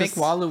not you can make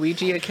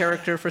Waluigi a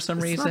character for some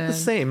reason. It's not the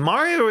same.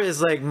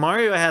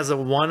 Mario has a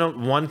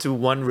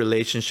one-to-one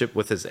relationship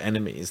with his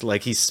enemies.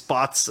 Like he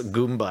spots a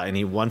Goomba and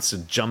he wants to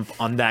jump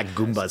on that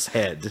Goomba's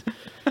head.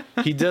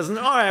 He doesn't.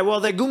 All right,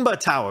 well, they're Goomba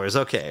towers.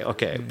 Okay,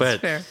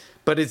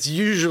 but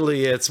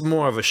it's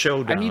more of a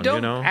showdown. And you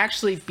don't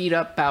actually beat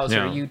up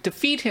Bowser. No. You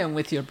defeat him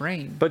with your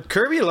brain. But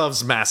Kirby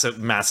loves mass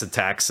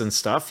attacks and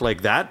stuff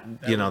like that.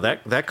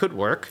 That could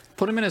work.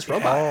 Put him in his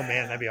robot. Oh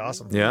man, that'd be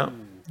awesome. Yeah.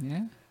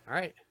 Yeah. All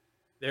right,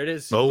 there it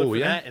is. Oh, Look for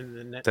yeah. that and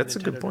the That's a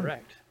good Nintendo point.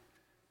 Direct.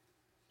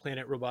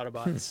 Planet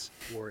Robotobots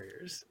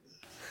Warriors.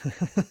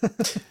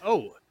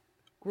 Oh,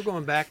 we're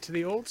going back to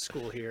the old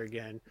school here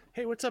again.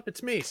 Hey, what's up?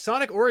 It's me.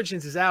 Sonic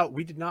Origins is out.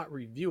 We did not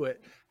review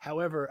it.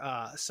 However,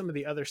 some of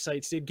the other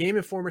sites did. Game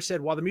Informer said,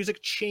 while the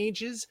music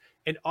changes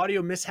and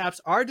audio mishaps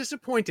are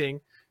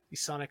disappointing, the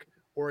Sonic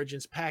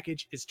Origins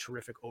package is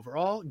terrific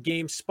overall.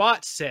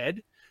 GameSpot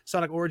said,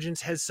 Sonic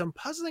Origins has some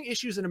puzzling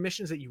issues and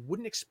omissions that you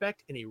wouldn't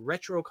expect in a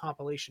retro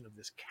compilation of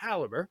this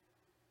caliber.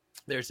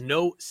 There's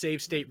no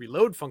save state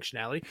reload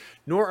functionality,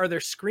 nor are there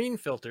screen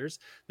filters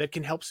that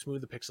can help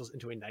smooth the pixels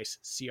into a nice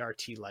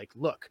CRT-like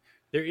look.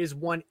 There is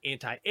one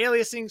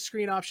anti-aliasing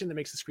screen option that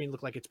makes the screen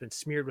look like it's been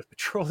smeared with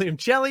petroleum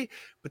jelly,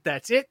 but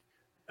that's it.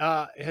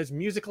 It has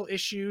musical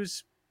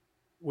issues,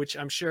 which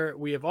I'm sure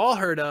we have all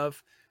heard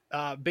of.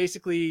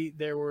 Basically,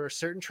 there were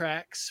certain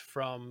tracks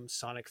from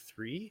Sonic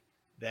 3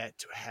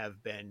 that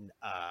have been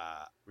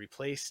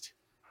replaced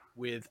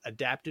with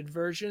adapted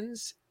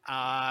versions,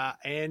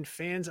 and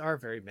fans are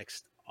very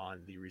mixed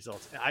on the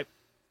results.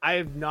 I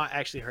have not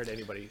actually heard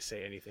anybody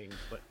say anything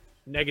but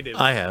negative.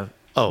 I have.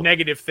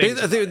 Negative things.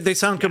 They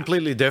sound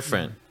completely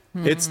different.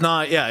 Mm-hmm.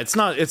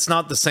 It's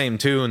not the same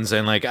tunes.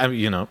 And like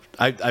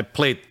I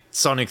played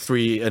Sonic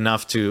 3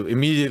 enough to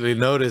immediately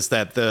notice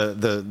that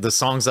the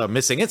songs are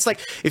missing. It's like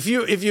if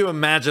you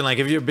imagine, like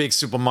if you're a big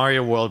Super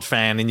Mario World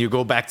fan and you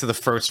go back to the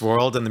first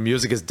world and the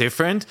music is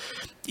different,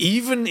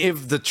 even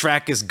if the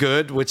track is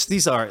good, which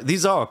these are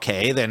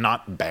okay, they're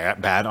not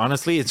bad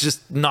honestly, it's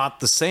just not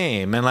the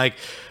same. And like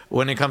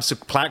when it comes to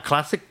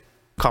classic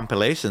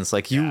compilations,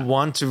 like you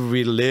want to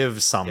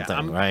relive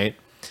something, right?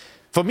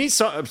 For me,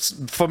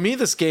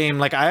 this game,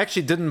 like I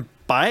actually didn't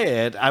buy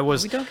it.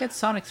 We don't get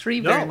Sonic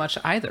 3 very much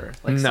either.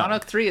 Like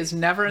Sonic 3 is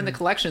never in the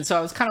collection, so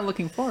I was kind of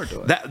looking forward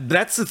to it.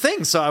 That's the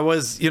thing. So I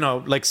was,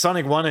 like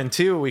Sonic 1 and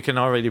 2 we can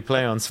already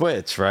play on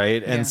Switch,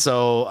 right? And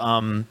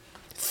so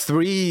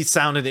 3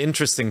 sounded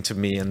interesting to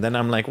me, and then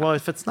I'm like, well,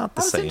 if it's not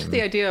the same. I was into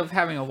the idea of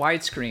having a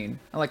widescreen,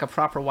 like a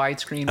proper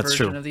widescreen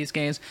version of these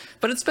games,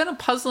 but it's been a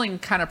puzzling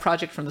kind of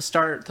project from the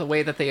start. The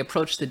way that they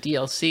approached the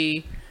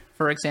DLC,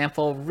 for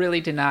example, really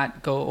did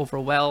not go over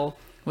well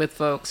with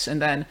folks, and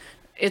then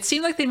it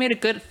seemed like they made a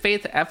good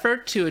faith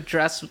effort to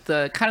address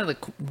the kind of the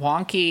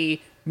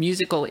wonky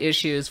musical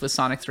issues with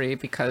Sonic 3,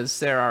 because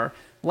there are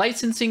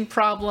licensing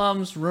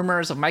problems,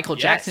 rumors of Michael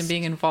Jackson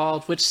being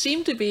involved, which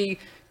seem to be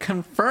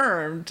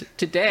confirmed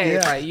today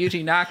by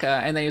Yuji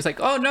Naka, and then he was like,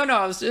 "Oh no,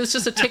 it was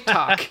just a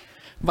TikTok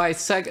by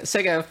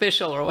Sega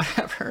official or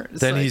whatever."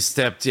 Then he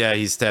stepped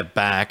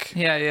back.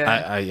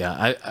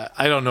 I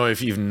don't know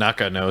if even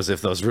Naka knows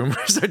if those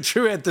rumors are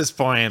true at this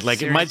point.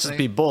 Like it might just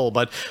be bull,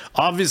 but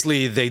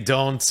obviously they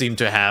don't seem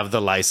to have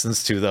the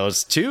license to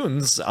those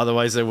tunes.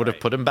 Otherwise, they would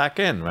have put him back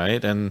in,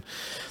 right? And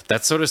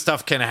that sort of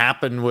stuff can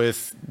happen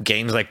with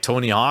games like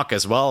Tony Hawk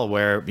as well,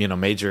 where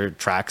major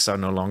tracks are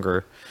no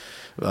longer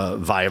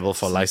viable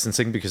for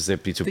licensing because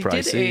they'd be too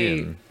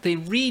pricey. They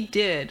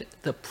redid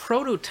the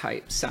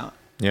prototype sound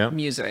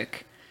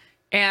music,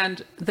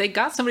 and they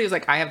got somebody who's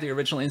like, I have the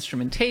original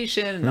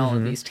instrumentation and all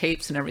of these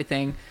tapes and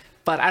everything,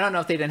 but I don't know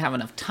if they didn't have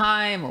enough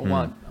time or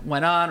what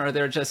went on, or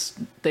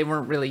they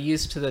weren't really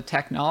used to the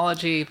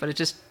technology, but it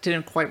just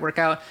didn't quite work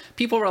out.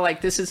 People were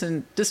like, this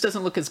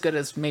doesn't look as good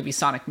as maybe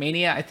Sonic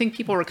Mania. I think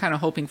people were kind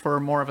of hoping for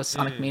more of a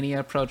Sonic Mania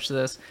approach to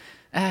this.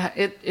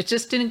 It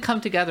just didn't come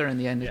together in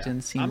the end. It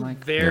didn't seem like.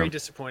 I'm very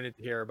disappointed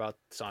to hear about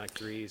Sonic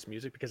 3's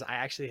music, because I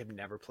actually have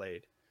never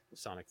played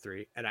Sonic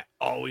 3, and I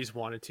always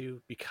wanted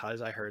to,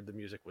 because I heard the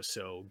music was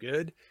so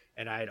good,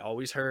 and I had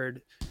always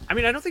heard. I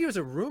mean, I don't think it was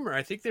a rumor.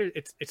 I think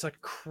it's like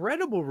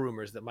credible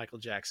rumors that Michael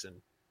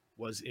Jackson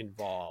was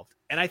involved,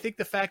 and I think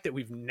the fact that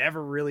we've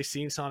never really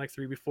seen Sonic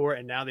 3 before,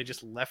 and now they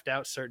just left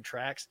out certain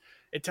tracks,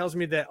 it tells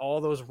me that all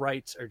those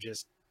rights are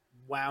just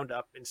wound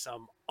up in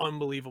some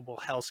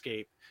unbelievable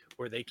hellscape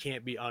where they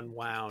can't be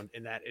unwound,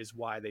 and that is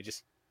why they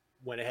just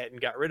went ahead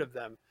and got rid of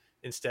them.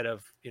 instead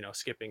of,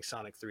 skipping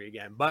Sonic 3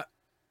 again. But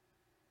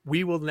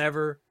we will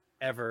never,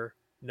 ever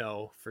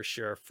know for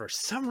sure for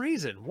some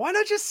reason. Why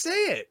not just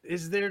say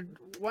it?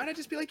 Why not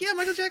just be like, yeah,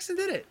 Michael Jackson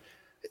did it?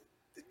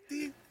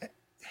 He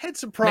had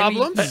some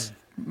problems.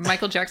 Maybe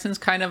Michael Jackson's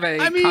kind of a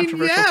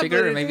controversial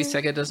figure, or maybe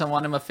Sega doesn't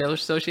want him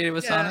associated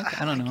with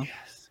Sonic. I don't know.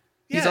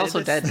 He's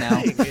also dead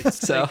now.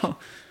 So like,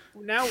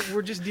 now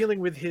we're just dealing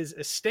with his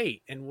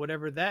estate and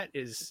whatever that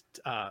is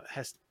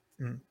has.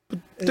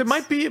 There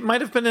might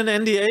have been an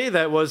NDA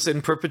that was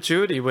in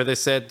perpetuity where they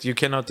said you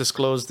cannot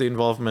disclose the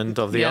involvement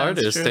of the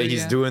artist, that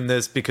he's doing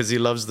this because he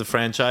loves the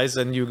franchise,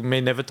 and you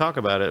may never talk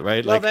about it,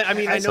 right? Well,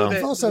 I know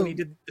that also, when he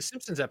did the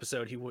Simpsons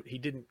episode, he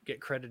didn't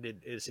get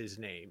credited as his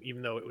name,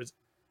 even though it was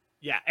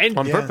and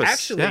on purpose.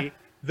 Actually,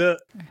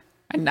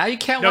 and now you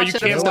can't watch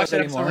that episode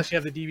anymore unless you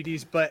have the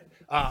DVDs. But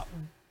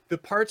the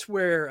parts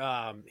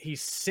where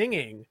he's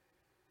singing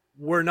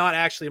were not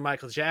actually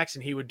Michael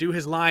Jackson. He would do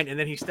his line and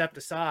then he stepped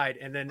aside,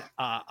 and then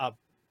a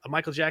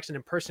Michael Jackson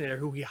impersonator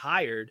who he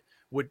hired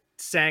would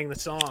sang the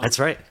song. That's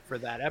right. For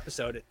that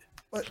episode.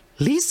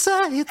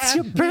 Lisa, it's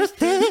your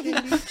birthday.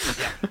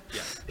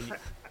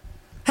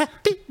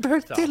 Happy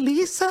birthday,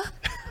 Lisa.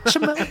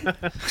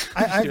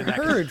 I've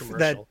heard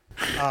that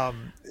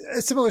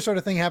a similar sort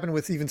of thing happened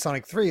with even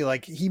Sonic 3.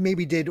 Like, he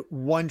maybe did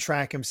one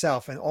track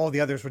himself and all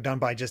the others were done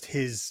by just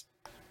his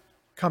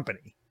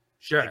company.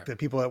 Sure. Like the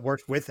people that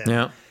worked with him.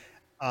 Yeah.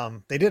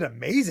 They did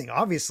amazing,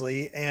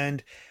 obviously.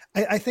 And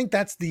I think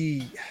that's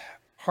the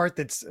part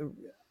that's,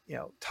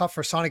 tough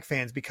for Sonic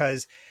fans,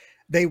 because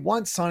they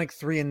want Sonic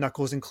 3 and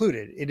Knuckles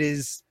included. It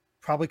is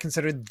probably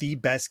considered the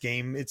best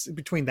game. It's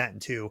between that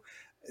and 2,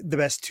 the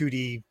best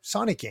 2D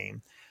Sonic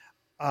game.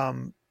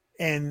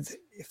 And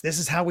if this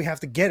is how we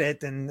have to get it,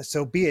 then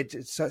so be it.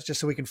 It's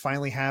just so we can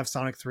finally have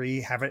Sonic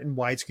 3, have it in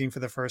widescreen for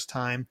the first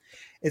time.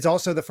 It's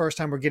also the first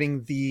time we're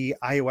getting the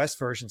iOS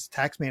versions,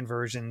 Taxman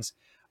versions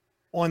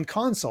on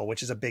console,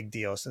 which is a big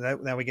deal. So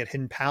that we get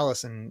Hidden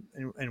Palace and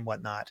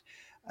whatnot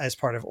as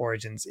part of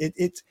Origins.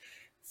 It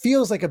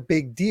feels like a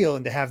big deal,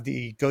 and to have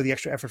go the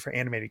extra effort for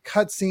animated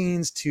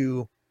cutscenes,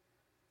 to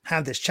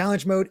have this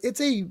challenge mode. It's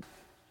a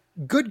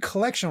good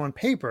collection on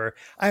paper.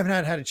 I have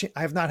not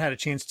had a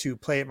chance to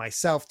play it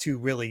myself to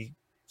really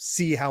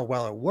see how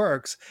well it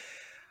works,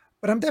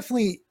 but I'm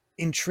definitely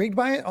intrigued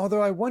by it.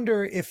 Although I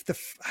wonder if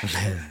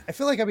I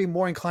feel like I'd be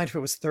more inclined if it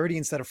was 30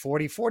 instead of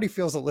 40. 40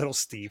 feels a little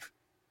steep.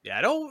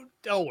 Yeah, don't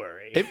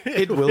worry.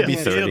 It will be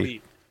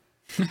 30.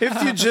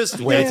 If you just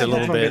wait a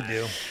little bit.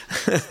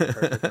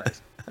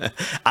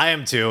 I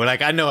am too.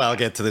 Like, I know I'll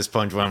get to this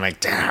point where I'm like,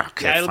 damn,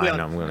 okay, fine,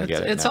 I'm going to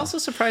get it. It's also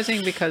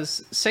surprising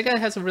because Sega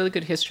has a really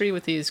good history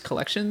with these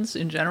collections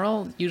in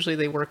general. Usually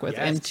they work with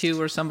M2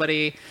 or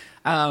somebody.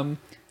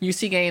 You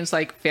see games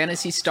like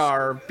Phantasy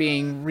Star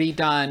being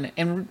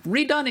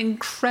redone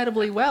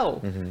incredibly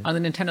well on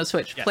the Nintendo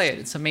Switch. Play it.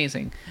 It's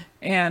amazing.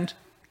 And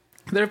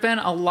there have been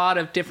a lot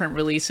of different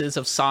releases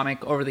of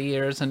Sonic over the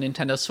years on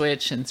Nintendo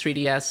Switch and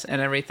 3DS and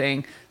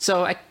everything.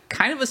 So I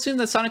kind of assumed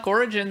that Sonic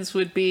Origins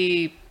would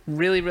be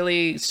really,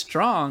 really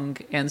strong.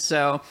 And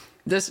so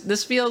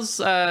this feels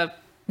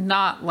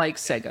not like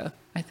Sega,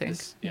 I think.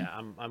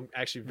 I'm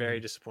actually very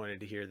disappointed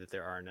to hear that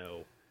there are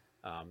no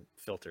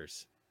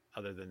filters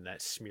other than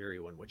that smeary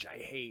one, which I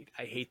hate.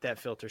 I hate that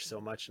filter so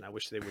much, and I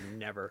wish they would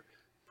never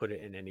put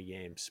it in any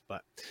games,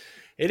 but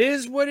it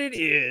is what it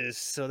is.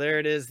 So there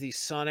it is, the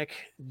Sonic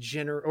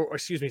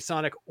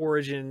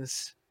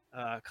Origins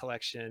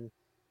collection.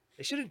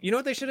 They should have, you know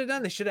what they should have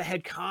done? They should have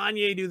had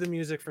Kanye do the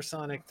music for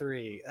Sonic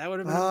 3. That would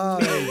have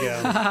been there you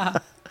go.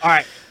 All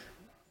right.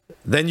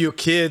 Then your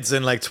kids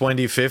in like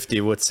 2050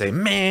 would say,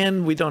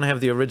 man, we don't have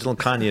the original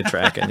Kanye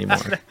track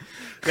anymore.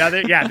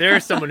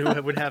 There's someone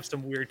who would have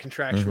some weird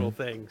contractual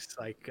things.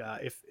 Like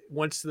if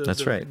once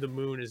the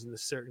moon is in a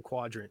certain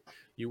quadrant,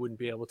 you wouldn't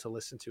be able to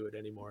listen to it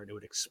anymore and it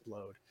would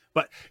explode.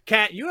 But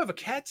Kat, you have a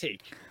cat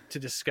take to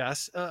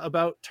discuss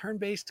about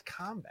turn-based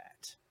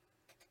combat.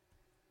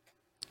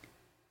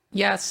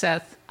 Yeah,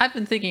 Seth, I've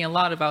been thinking a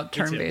lot about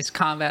turn-based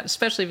combat,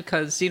 especially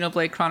because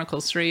Xenoblade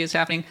Chronicles 3 is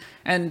happening.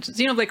 And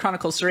Xenoblade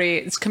Chronicles 3,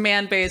 it's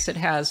command-based, it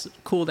has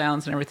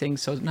cooldowns and everything,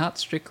 so not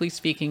strictly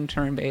speaking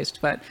turn-based.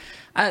 But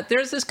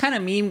there's this kind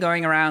of meme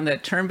going around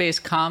that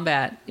turn-based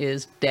combat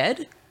is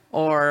dead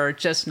or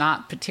just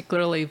not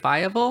particularly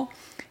viable.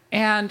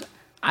 And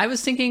I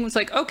was thinking, it's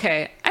like,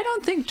 okay, I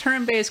don't think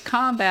turn-based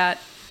combat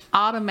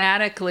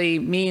automatically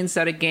means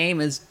that a game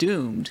is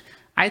doomed.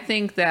 I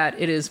think that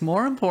it is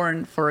more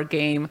important for a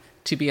game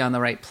to be on the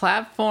right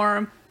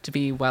platform, to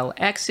be well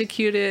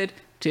executed,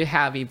 to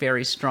have a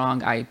very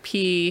strong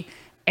IP.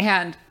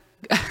 And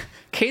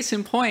case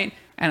in point,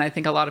 and I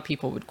think a lot of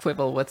people would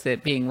quibble with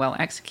it being well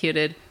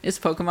executed, is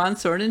Pokemon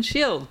Sword and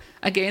Shield,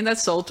 a game that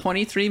sold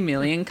 23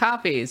 million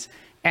copies.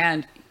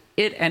 And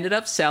it ended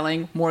up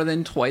selling more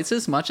than twice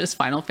as much as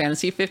Final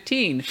Fantasy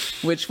 15,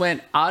 which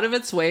went out of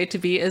its way to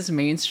be as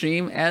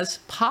mainstream as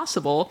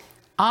possible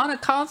on a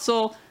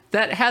console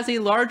that has a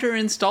larger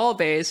install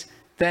base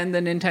than the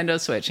Nintendo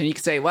Switch. And you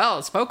could say, well,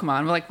 it's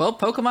Pokemon. We're like, well,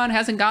 Pokemon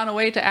hasn't gone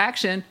away to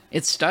action.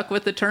 It's stuck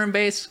with the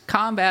turn-based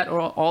combat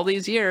all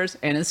these years,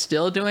 and it's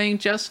still doing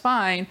just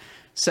fine.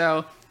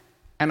 So,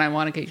 and I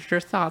want to get your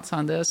thoughts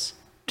on this.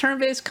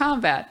 Turn-based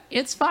combat,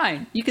 it's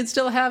fine. You can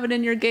still have it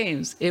in your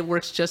games. It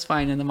works just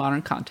fine in the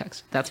modern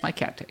context. That's my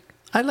cat take.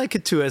 I like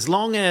it too, as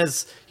long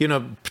as,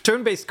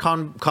 turn-based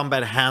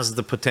combat has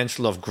the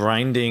potential of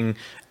grinding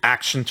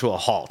action to a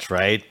halt,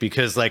 right?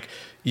 Because, like,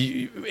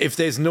 if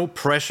there's no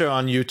pressure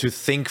on you to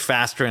think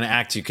faster and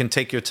act, you can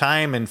take your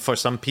time. And for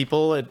some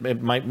people,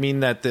 it might mean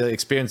that the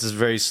experience is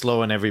very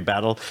slow and every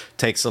battle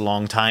takes a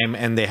long time,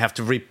 and they have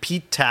to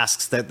repeat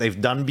tasks that they've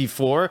done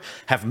before,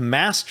 have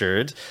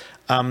mastered.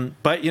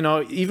 But,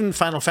 even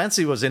Final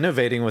Fantasy was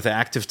innovating with the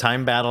active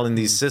time battle in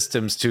these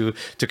systems to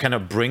kind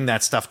of bring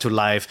that stuff to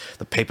life.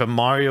 The Paper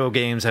Mario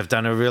games have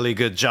done a really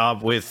good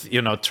job with,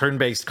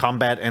 turn-based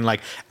combat and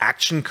like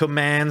action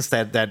commands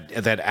that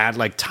add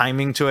like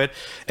timing to it.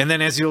 And then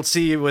as you'll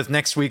see with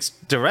next week's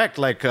Direct,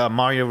 like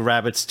Mario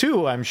Rabbids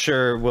 2, I'm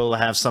sure will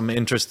have some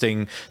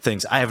interesting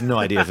things. I have no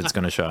idea if it's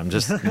going to show. I'm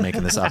just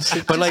making this up.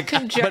 But like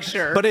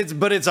conjecture.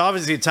 But it's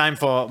obviously time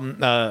for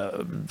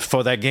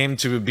that game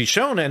to be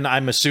shown, and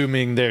I'm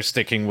assuming they're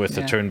sticking with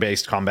the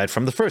turn-based combat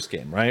from the first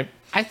game, right?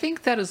 I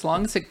think that as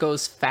long as it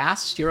goes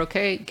fast, you're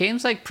okay.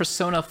 Games like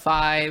Persona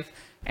 5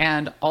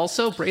 and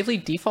also Bravely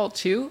Default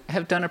 2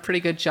 have done a pretty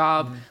good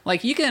job.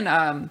 Like, you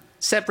can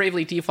set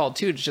Bravely Default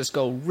 2 to just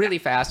go really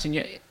fast, and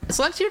as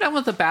long as you're done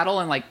with the battle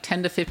in like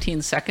 10 to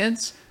 15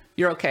 seconds,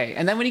 you're okay.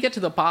 And then when you get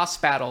to the boss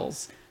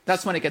battles,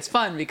 that's when it gets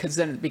fun, because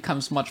then it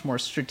becomes much more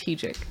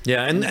strategic.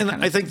 Yeah, and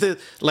I think that,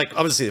 like,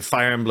 obviously the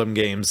Fire Emblem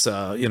games,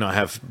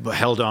 have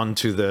held on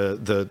to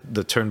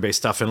the turn-based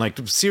stuff, and like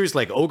series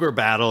like Ogre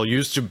Battle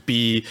used to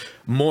be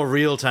more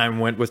real time.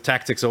 Went with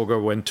Tactics Ogre,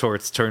 went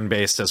towards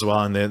turn-based as well,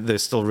 and they're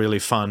still really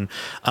fun.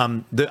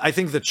 I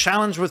think the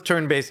challenge with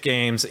turn-based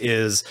games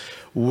is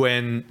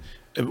when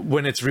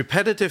it's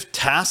repetitive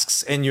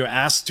tasks and you're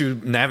asked to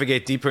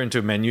navigate deeper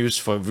into menus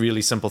for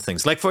really simple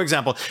things. Like, for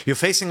example, you're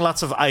facing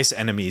lots of ice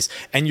enemies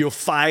and your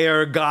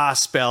fire Ga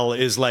spell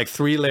is like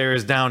 3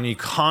 layers down. And you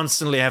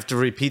constantly have to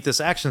repeat this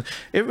action.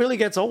 It really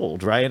gets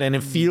old, right? And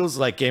it feels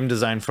like game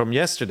design from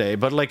yesterday.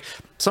 But like,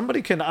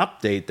 somebody can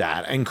update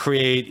that and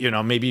create,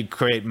 maybe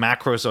create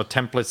macros or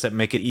templates that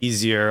make it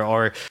easier,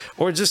 or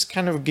just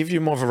kind of give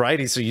you more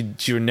variety, so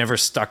you're never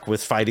stuck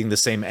with fighting the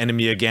same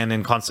enemy again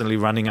and constantly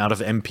running out of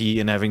MP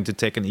and having to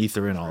take an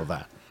ether and all of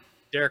that.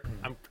 Derek,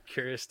 I'm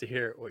curious to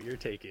hear what your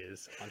take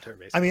is on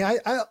turn-based. I mean,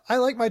 I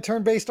like my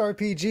turn-based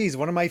RPGs.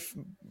 One of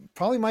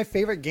probably my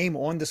favorite game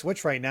on the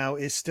Switch right now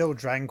is still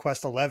Dragon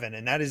Quest XI,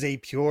 and that is a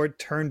pure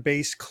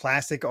turn-based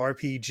classic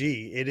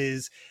RPG. It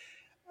is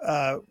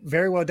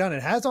very well done.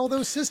 It has all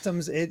those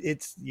systems.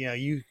 It's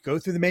you go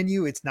through the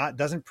menu. It's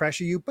doesn't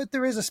pressure you, but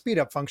there is a speed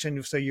up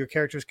function, so your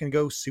characters can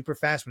go super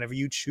fast whenever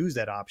you choose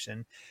that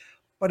option.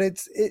 But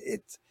it's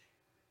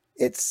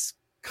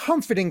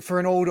comforting for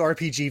an old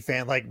RPG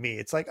fan like me.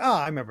 It's like,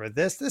 I remember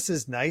this. This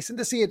is nice, and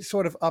to see it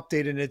sort of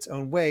updated in its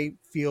own way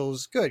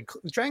feels good.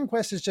 Dragon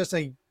Quest is just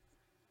an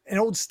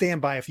old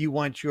standby if you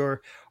want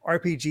your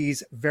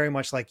RPGs very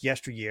much like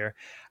yesteryear.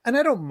 And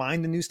I don't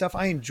mind the new stuff.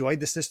 I enjoyed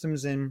the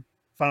systems in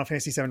Final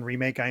Fantasy VII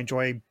Remake. I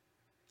enjoy,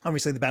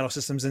 obviously, the battle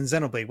systems in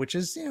Xenoblade, which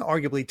is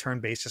arguably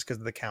turn-based just because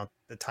of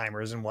the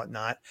timers and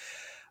whatnot.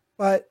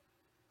 But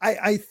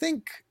I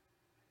think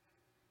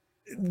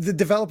the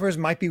developers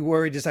might be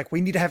worried. It's like,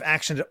 we need to have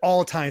action at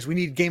all times. We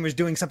need gamers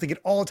doing something at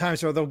all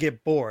times or they'll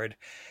get bored.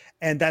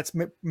 And that's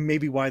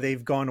maybe why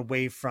they've gone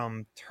away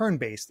from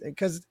turn-based.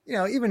 Because,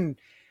 even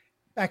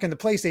back in the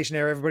PlayStation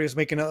era, everybody was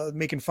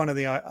making fun of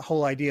the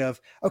whole idea of,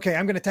 okay,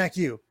 I'm going to attack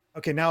you.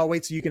 Okay, now I'll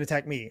wait so you can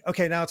attack me.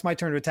 Okay, now it's my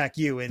turn to attack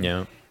you.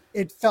 And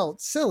it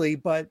felt silly,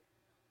 but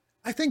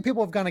I think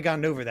people have kind of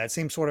gotten over that.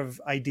 Same sort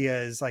of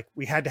idea is like,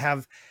 we had to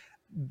have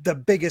the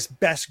biggest,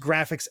 best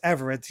graphics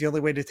ever. It's the only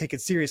way to take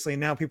it seriously.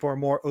 And now people are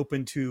more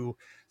open to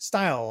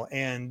style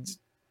and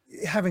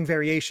having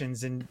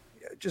variations, and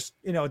just,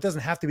 it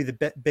doesn't have to be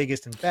the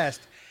biggest and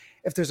best.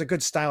 If there's a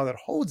good style that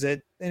holds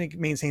it, then it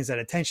maintains that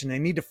attention. They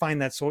need to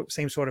find that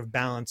same sort of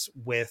balance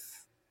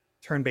with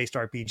turn-based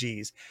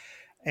RPGs.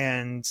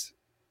 And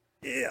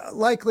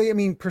likely, I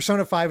mean,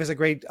 Persona 5 is a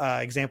great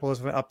example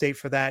of an update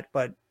for that.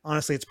 But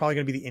honestly, it's probably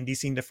going to be the indie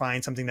scene to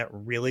find something that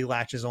really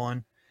latches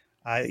on.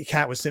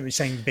 Kat was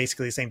saying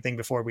basically the same thing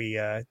before we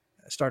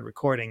started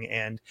recording,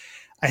 and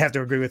I have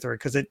to agree with her,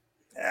 because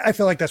I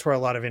feel like that's where a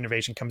lot of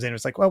innovation comes in.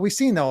 It's like, well, we've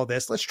seen all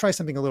this. Let's try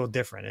something a little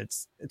different.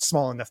 It's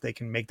small enough they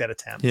can make that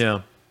attempt.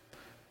 Yeah.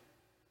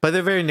 By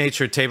their very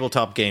nature,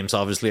 tabletop games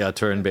obviously are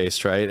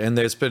turn-based, right? And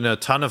there's been a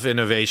ton of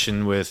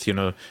innovation with,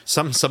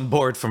 some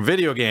board from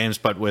video games,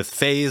 but with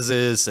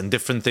phases and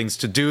different things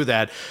to do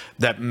that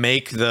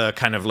make the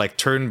kind of like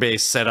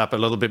turn-based setup a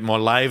little bit more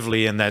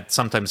lively, and that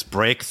sometimes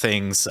break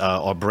things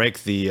or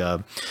break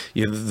the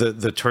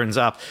turns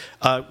up.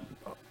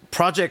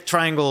 Project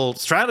Triangle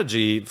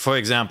Strategy, for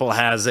example,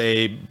 has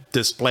a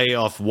display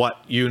of what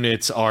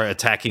units are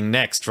attacking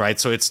next, right?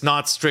 So it's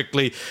not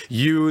strictly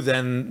you,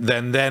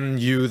 then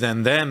you,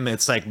 then them.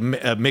 It's like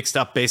mixed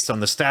up based on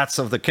the stats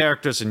of the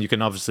characters, and you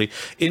can obviously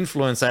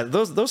influence that.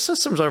 Those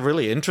systems are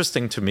really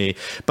interesting to me,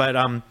 but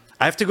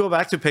I have to go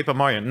back to Paper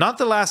Mario. Not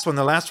the last one.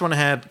 The last one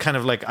had kind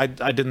of like, I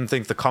didn't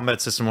think the combat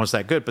system was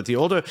that good, but the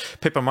older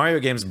Paper Mario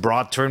games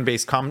brought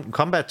turn-based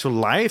combat to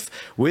life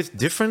with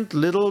different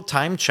little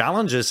time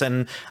challenges.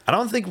 And I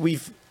don't think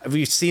we've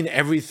seen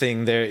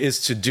everything there is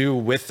to do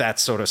with that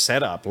sort of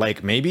setup.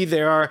 Like maybe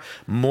there are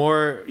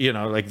more,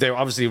 like there are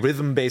obviously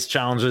rhythm-based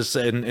challenges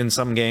in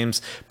some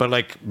games, but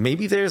like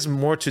maybe there's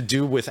more to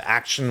do with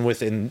action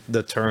within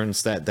the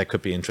turns that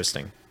could be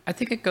interesting. I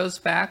think it goes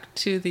back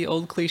to the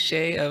old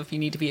cliche of you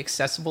need to be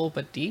accessible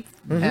but deep.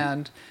 Mm-hmm.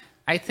 And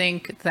I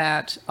think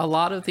that a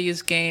lot of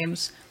these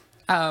games,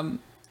 I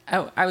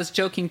was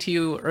joking to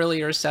you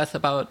earlier, Seth,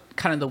 about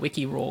kind of the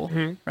wiki rule,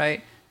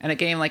 right? And a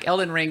game like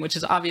Elden Ring, which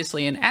is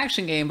obviously an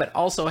action game, but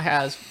also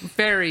has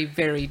very,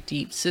 very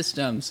deep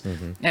systems.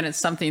 Mm-hmm. And it's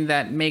something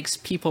that makes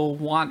people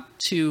want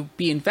to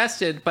be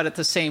invested, but at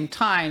the same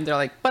time, they're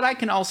like, but I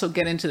can also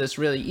get into this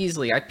really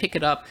easily. I pick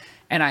it up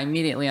and I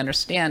immediately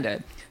understand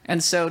it.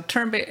 And so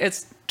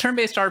turn-based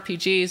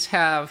RPGs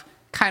have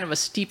kind of a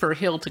steeper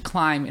hill to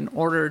climb in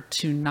order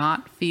to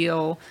not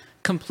feel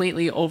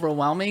completely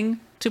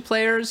overwhelming to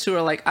players who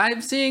are like,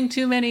 I'm seeing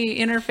too many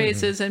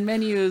interfaces and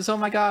menus. Oh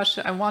my gosh,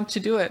 I want to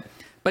do it.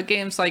 But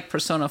games like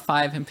Persona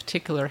 5 in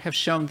particular have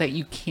shown that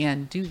you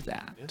can do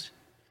that. Yeah.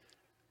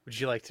 Would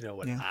you like to know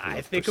what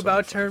I think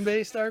about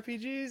turn-based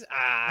RPGs?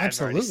 I've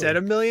already said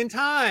a million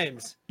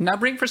times. Now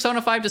bring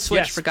Persona 5 to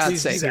Switch, for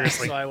God's sake.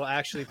 Seriously. So I will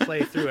actually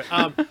play through it.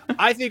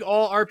 I think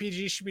all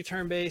RPGs should be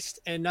turn-based,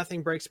 and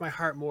nothing breaks my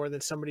heart more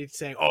than somebody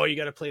saying, oh, you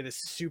got to play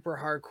this super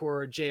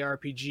hardcore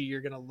JRPG.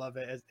 You're going to love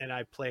it. And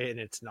I play it, and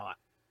it's not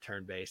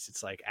turn-based.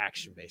 It's like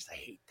action-based. I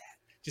hate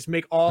that. Just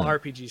make all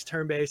RPGs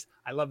turn-based.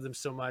 I love them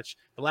so much.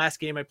 The last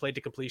game I played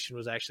to completion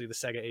was actually the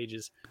Sega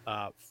Ages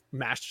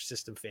Master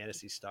System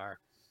Phantasy Star.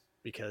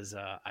 Because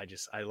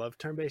I love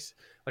turn-based.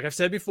 Like I've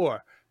said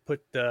before,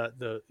 put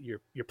your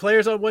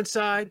players on one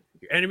side,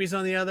 your enemies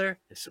on the other,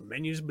 and some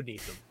menus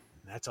beneath them.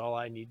 And that's all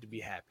I need to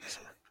be happy. So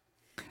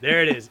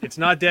there it is. It's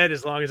not dead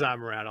as long as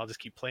I'm around. I'll just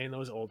keep playing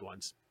those old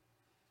ones.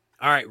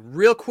 All right,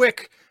 real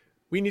quick,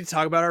 we need to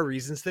talk about our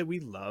reasons that we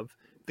love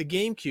the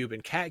GameCube.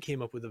 And Kat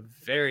came up with a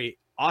very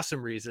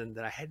awesome reason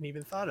that I hadn't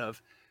even thought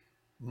of.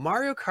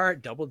 Mario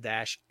Kart Double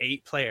Dash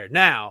 8-player.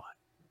 Now,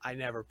 I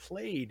never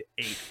played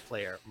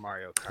 8-player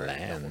Mario Kart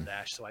Double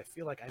Dash, so I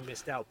feel like I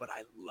missed out. But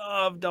I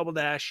love Double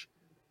Dash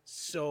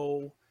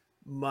so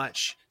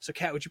much. So,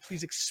 Kat, would you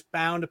please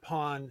expound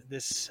upon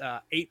this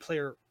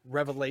 8-player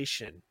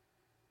revelation?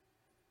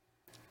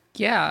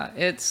 Yeah,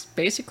 it's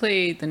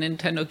basically the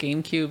Nintendo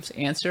GameCube's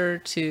answer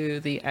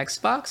to the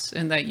Xbox,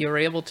 in that you're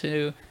able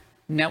to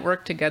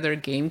network together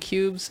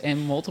GameCubes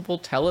and multiple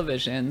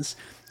televisions.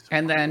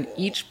 And then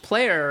each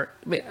player,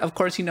 of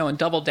course, in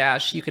Double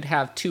Dash, you could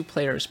have 2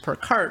 players per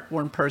cart,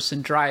 one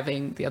person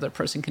driving, the other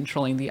person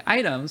controlling the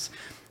items.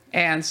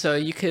 And so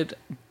you could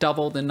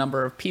double the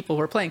number of people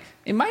who are playing.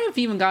 It might have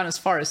even gone as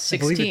far as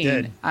 16. I believe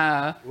it did.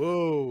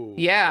 Whoa.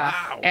 Yeah.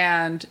 Wow.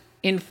 And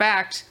in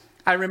fact,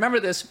 I remember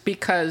this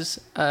because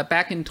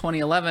back in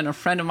 2011, a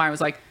friend of mine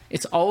was like,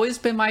 it's always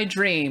been my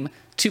dream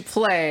to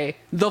play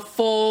the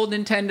full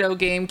Nintendo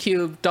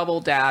GameCube Double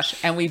Dash,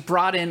 and we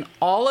brought in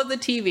all of the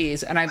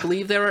TVs, and I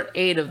believe there were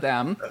 8 of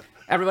them.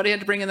 Everybody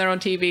had to bring in their own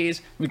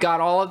TVs. We got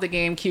all of the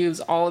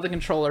GameCubes, all of the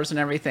controllers and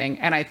everything,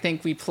 and I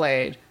think we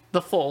played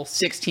the full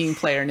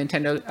 16-player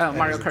Nintendo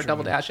Mario Kart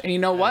Double Dash. And you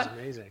know what?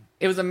 Amazing.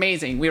 It was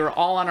amazing. We were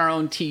all on our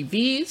own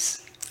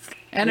TVs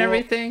and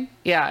everything.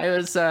 Yeah, it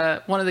was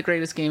one of the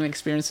greatest gaming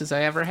experiences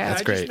I ever had.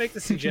 Can I just make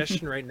the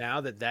suggestion right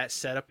now that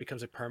setup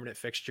becomes a permanent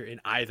fixture in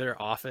either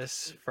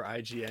office for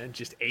IGN?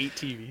 Just 8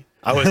 TV.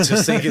 I was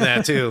just thinking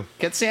that too.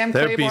 Get Sam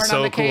That'd be Claiborne so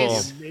on the cool.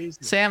 case.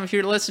 Amazing. Sam, if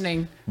you're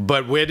listening,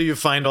 But where do you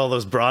find all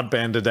those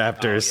broadband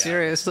adapters?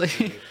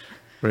 seriously.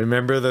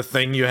 Remember the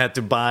thing you had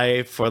to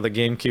buy for the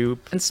GameCube?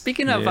 And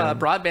speaking of Yeah.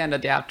 broadband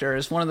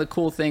adapters, one of the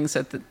cool things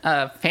that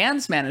the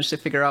fans managed to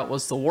figure out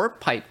was the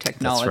warp pipe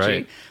technology,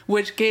 right.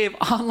 which gave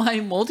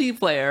online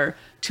multiplayer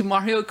to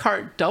Mario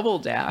Kart Double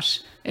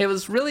Dash. It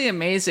was really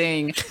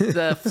amazing,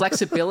 the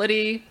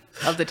flexibility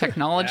of the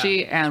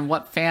technology and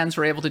what fans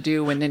were able to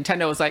do when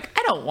Nintendo was like,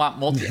 I don't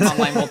want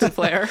online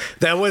multiplayer.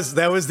 That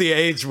was the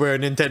age where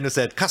Nintendo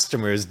said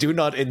customers do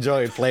not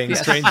enjoy playing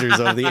strangers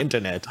over the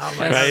internet.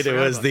 Right? It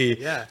was the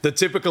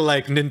typical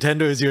like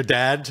Nintendo is your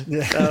dad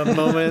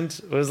moment.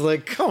 It was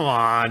like, come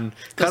on,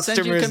 They'll send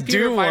you customers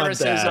computer do want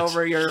viruses that.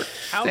 over your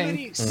How thing.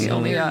 many It's the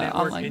only network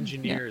online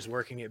engineers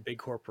working at big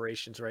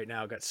corporations right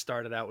now got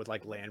started out with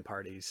like LAN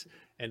parties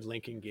and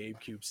linking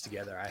GameCubes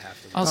together? I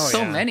have to. Oh, so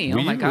yeah. many.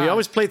 Oh my god. We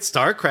always played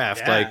StarCraft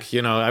Warcraft, Yeah. like,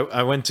 you know,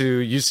 I went to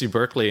UC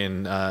Berkeley,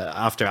 and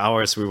after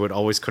hours we would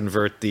always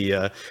convert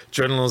the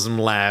journalism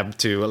lab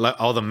to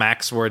all the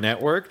Macs were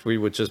networked. We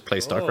would just play Oh,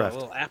 a StarCraft.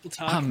 little Apple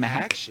Talk On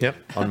Mac? action. Yep,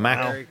 on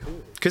Mac. Very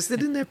cool. Because they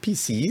didn't have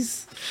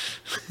PCs.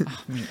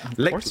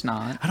 Of course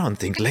not. I don't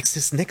think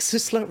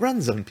LexisNexis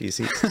runs on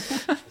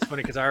PCs. It's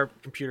funny because our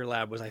computer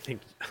lab was, I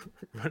think,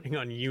 running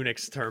on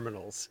Unix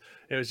terminals.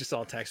 It was just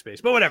all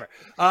text-based, but whatever.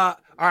 All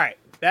right,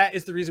 that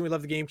is the reason we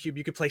love the GameCube.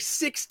 You could play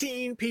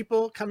 16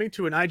 people coming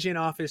to an IGN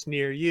office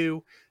near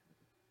you.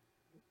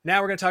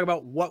 Now we're going to talk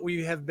about what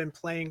we have been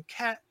playing.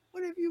 Kat,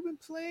 what have you been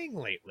playing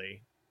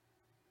lately?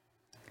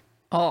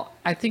 Well,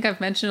 I think I've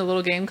mentioned a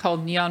little game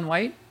called Neon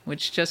White,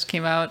 which just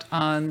came out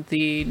on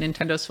the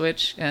Nintendo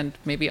Switch and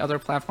maybe other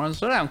platforms,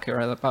 but I don't care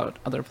about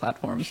other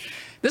platforms.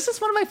 This is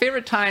one of my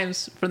favorite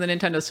times for the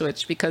Nintendo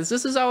Switch because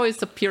this is always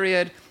the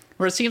period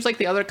where it seems like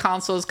the other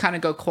consoles kind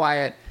of go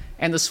quiet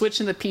and the Switch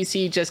and the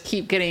PC just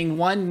keep getting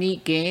one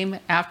neat game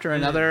after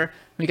another.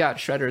 We got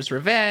Shredder's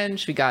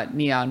Revenge, we got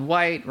Neon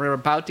White, we're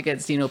about to get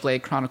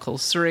Xenoblade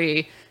Chronicles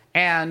 3.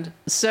 And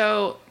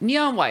so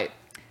Neon White,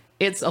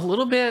 it's a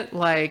little bit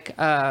like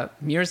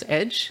Mirror's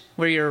Edge,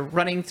 where you're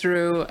running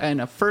through in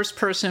a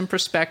first-person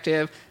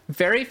perspective.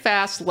 Very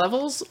fast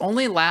levels,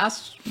 only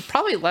last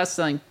probably less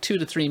than 2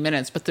 to 3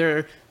 minutes, but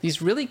they're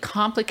these really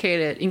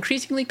complicated,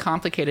 increasingly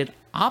complicated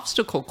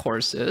obstacle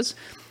courses.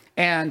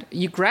 And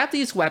you grab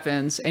these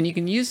weapons, and you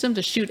can use them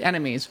to shoot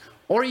enemies,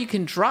 or you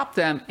can drop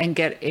them and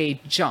get a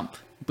jump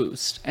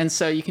boost. And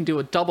so you can do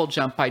a double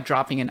jump by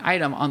dropping an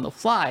item on the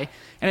fly.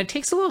 And it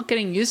takes a little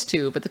getting used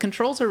to, but the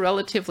controls are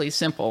relatively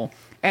simple.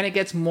 And it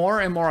gets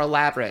more and more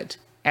elaborate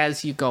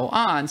as you go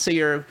on. So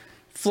you're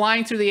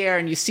flying through the air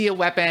and you see a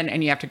weapon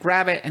and you have to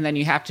grab it and then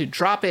you have to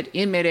drop it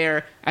in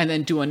midair and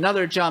then do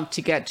another jump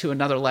to get to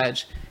another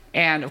ledge.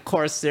 And of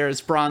course,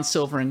 there's bronze,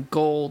 silver, and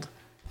gold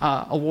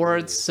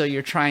awards. So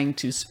you're trying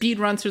to speed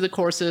run through the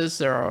courses.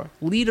 There are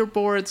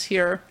leaderboards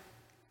here.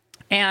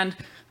 And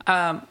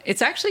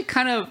it's actually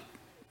kind of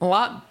a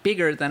lot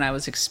bigger than I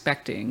was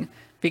expecting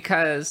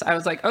because I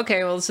was like,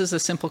 okay, well, this is a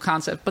simple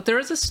concept, but there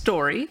is a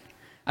story.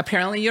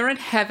 Apparently you're in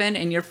heaven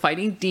and you're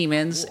fighting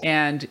demons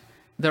and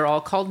they're all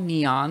called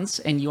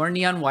neons and you are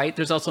neon white.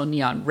 There's also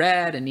neon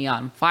red and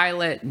neon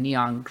violet, and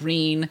neon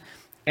green,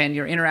 and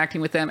you're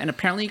interacting with them. And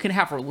apparently you can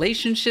have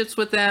relationships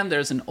with them.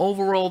 There's an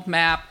overworld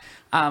map.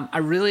 I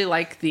really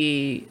like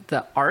the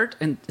art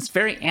and it's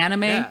very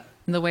anime in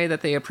the way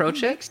that they approach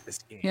Who it. makes this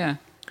game? Yeah.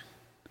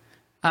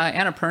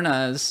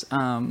 Annapurna is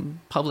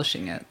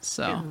publishing it.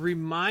 So It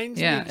reminds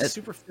Yeah, me it-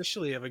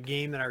 superficially of a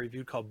game that I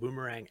reviewed called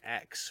Boomerang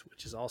X,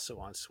 which is also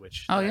on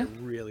Switch. Oh, that yeah?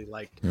 I really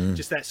liked.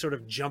 Just that sort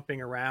of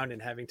jumping around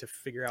and having to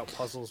figure out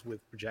puzzles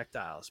with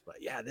projectiles. But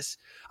yeah,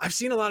 I've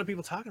seen a lot of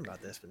people talking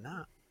about this, but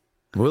not.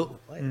 We're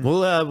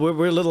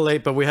a little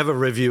late, but we have a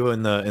review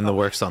in the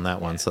works on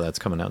that one, so that's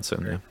coming out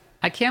soon. Yeah.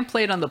 I can't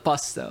play it on the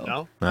bus though,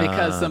 No?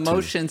 because the too-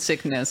 motion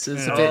sickness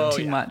is a Oh, bit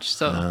too yeah. much.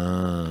 So,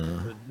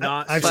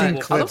 Not. I've but seen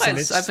clips and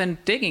otherwise, it's- I've been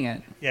digging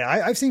it. Yeah,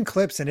 I've seen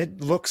clips and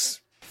it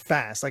looks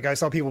fast. Like I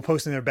saw people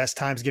posting their best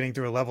times getting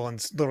through a level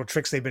and little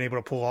tricks they've been able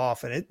to pull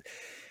off, and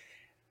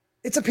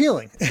it's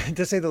appealing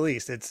to say the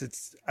least.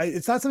 It's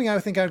not something I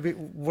think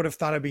would have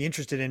thought I'd be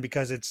interested in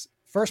because it's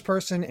first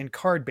person and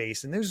card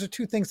based, and those are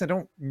two things I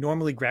don't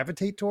normally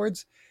gravitate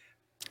towards.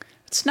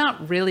 It's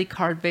not really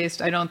card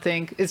based, I don't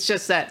think. It's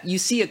just that you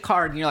see a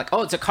card and you're like,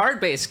 oh, it's a card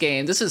based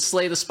game. This is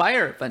Slay the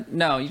Spire. But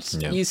no,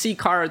 you see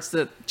cards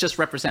that just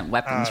represent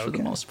weapons for the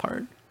okay. most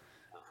part.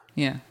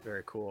 Yeah.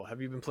 Very cool.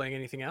 Have you been playing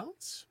anything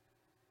else?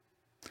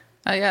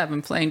 Yeah, I've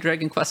been playing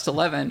Dragon Quest XI.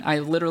 I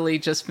literally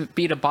just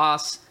beat a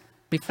boss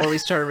before we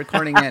started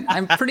recording it.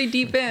 I'm pretty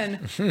deep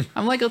in.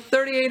 I'm like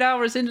 38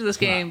 hours into this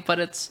game, but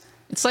it's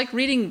like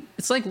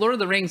Lord of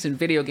the Rings in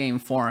video game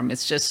form.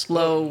 It's just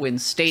slow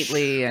and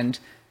stately, and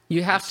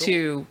you have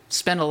to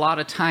spend a lot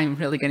of time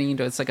really getting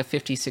into it. It's like a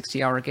 50,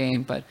 60-hour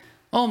game, but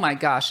oh my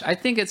gosh, I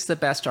think it's the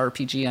best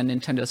RPG on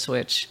Nintendo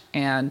Switch,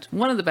 and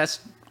one of the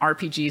best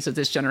RPGs of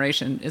this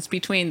generation. It's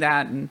between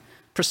that and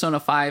Persona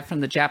 5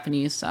 from the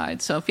Japanese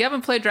side. So if you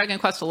haven't played Dragon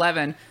Quest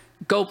XI,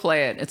 go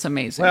play it. It's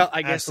amazing. Well,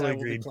 I guess I Absolutely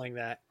will be agreed. playing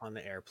that on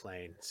the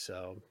airplane.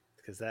 So,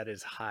 because that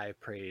is high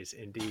praise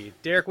indeed.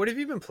 Derek, what have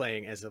you been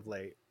playing as of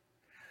late?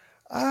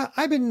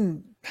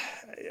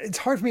 It's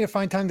hard for me to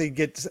find time to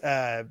get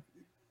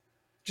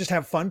just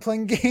have fun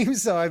playing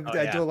games. So I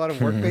yeah. do a lot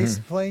of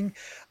work-based playing.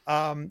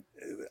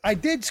 I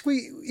did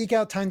eke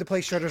out time to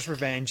play Shredder's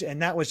Revenge,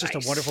 and that was just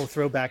Nice. a wonderful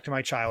throwback to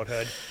my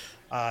childhood.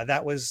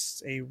 That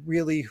was a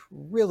really,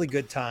 really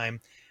good time.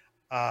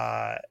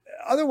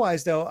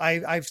 Otherwise, though,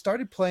 I've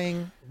started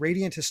playing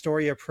Radiant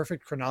Historia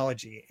Perfect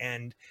Chronology,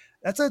 and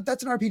that's an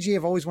RPG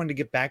I've always wanted to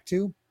get back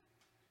to.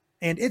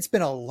 And it's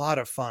been a lot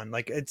of fun.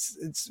 Like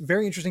it's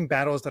very interesting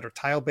battles that are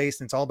tile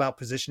based, and it's all about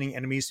positioning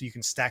enemies so you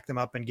can stack them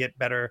up and get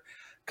better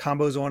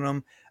combos on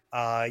them.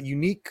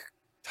 Unique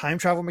time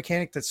travel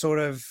mechanic that's sort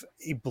of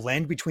a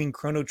blend between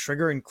Chrono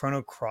Trigger and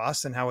Chrono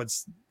Cross and how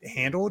it's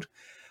handled.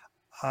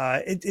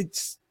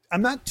 I'm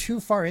not too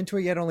far into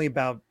it yet, only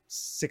about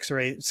 6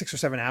 or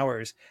 7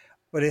 hours,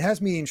 but it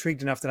has me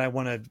intrigued enough that I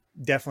want to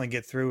definitely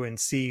get through and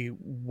see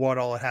what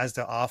all it has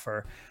to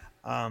offer.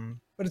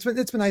 But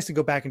it's been nice to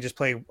go back and just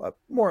play a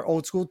more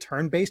old school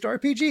turn-based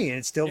RPG, and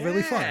it's still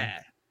really fun.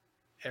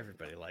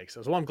 Everybody likes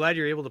those. Well, I'm glad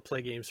you're able to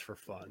play games for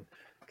fun,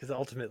 because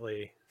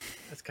ultimately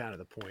that's kind of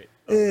the point.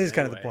 It is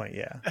kind of the point,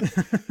 yeah.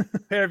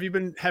 Pear, have you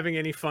been having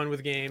any fun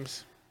with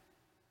games?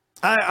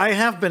 I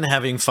have been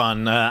having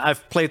fun.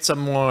 I've played some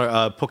more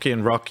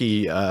Pokémon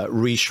Rocky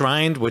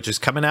Reshrined, which is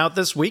coming out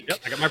this week. Yep,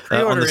 I got my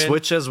pre-order on the in.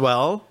 Switch as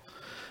well.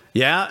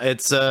 Yeah,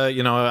 it's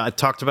I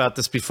talked about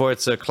this before.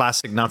 It's a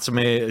classic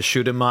Natsume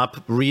shoot 'em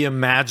up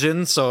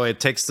reimagined. So it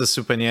takes the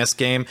Super NES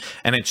game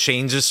and it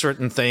changes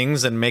certain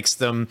things and makes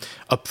them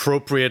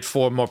appropriate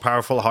for more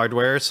powerful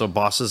hardware. So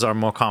bosses are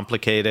more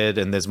complicated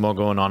and there's more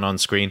going on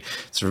screen.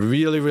 It's a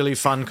really, really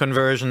fun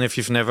conversion. If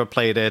you've never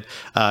played it,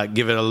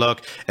 give it a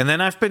look. And then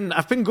I've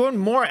been going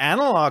more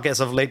analog as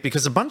of late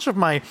because a bunch of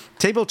my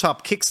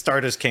tabletop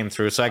Kickstarters came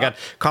through. So I got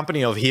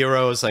Company of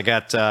Heroes. I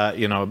got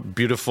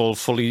beautiful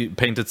fully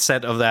painted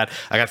set of that.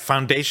 I got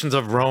Foundations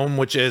of Rome,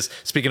 which is,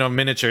 speaking of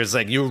miniatures,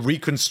 like you're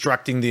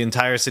reconstructing the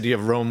entire city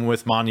of Rome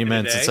with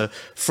monuments. It's a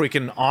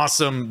freaking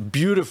awesome,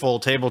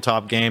 beautiful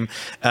tabletop game.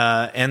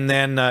 And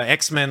then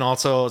X-Men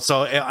also.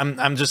 So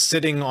I'm just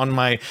sitting on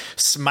my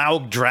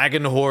Smaug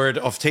Dragon Horde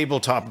of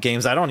tabletop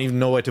games. I don't even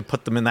know where to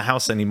put them in the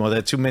house anymore. There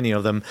are too many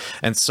of them.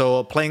 And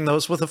so playing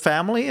those with a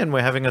family, and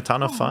we're having a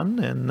ton of fun.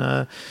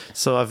 And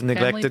so I've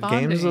neglected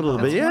games a little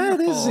bit. Yeah, it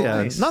is.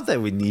 Yeah, Nice. not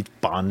that we need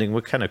bonding. We're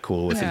kind of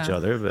cool with each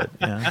other, but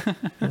yeah.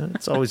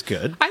 It's always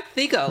good. I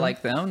think I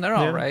like them. They're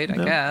all right,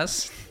 I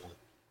guess.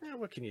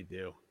 What can you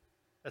do?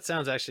 That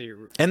sounds actually.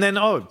 And then,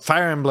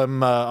 Fire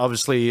Emblem,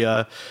 obviously,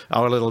 our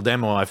little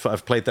demo.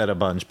 I've played that a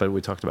bunch, but we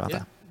talked about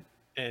that.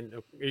 And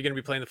are you going to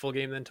be playing the full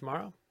game then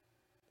tomorrow?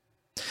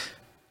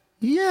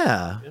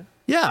 Yeah.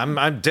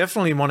 I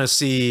definitely want to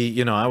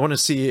see. I want to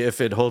see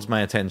if it holds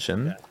my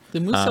attention. The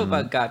Muso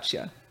bug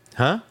gotcha.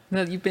 Huh?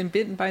 No, you've been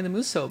bitten by the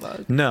Muso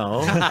bug.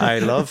 No, I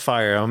love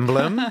Fire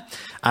Emblem. And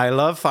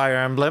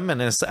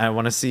I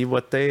want to see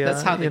what they.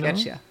 That's how they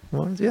get you.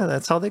 Well, yeah,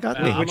 that's how they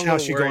got me. Which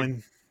house you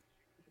going?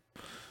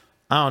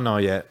 I don't know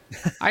yet.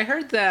 I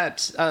heard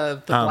that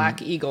the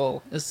Black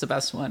Eagle is the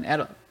best one.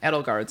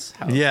 Edelgard's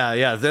house.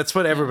 Yeah, that's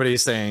what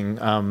everybody's saying.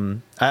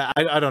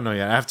 I don't know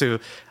yet. I have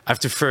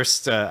to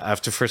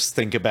first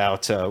think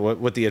about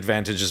what the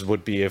advantages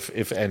would be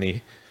if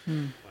any.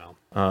 Well,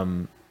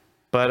 I'm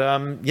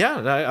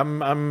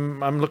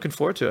looking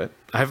forward to it.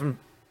 I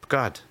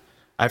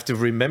have to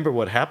remember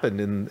what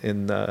happened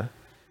in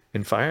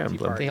Fire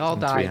Emblem. They all in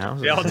Three died.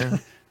 Houses. They all died.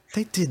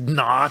 They did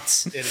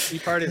not. in a tea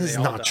party, This is they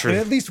all not died. true. In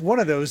at least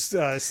one of those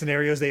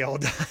scenarios, they all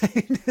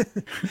died.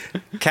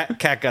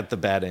 Cat got the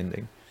bad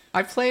ending.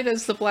 I played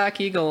as the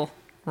Black Eagle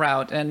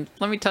route, and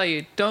let me tell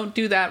you, don't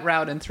do that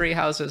route in Three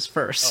Houses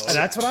first. And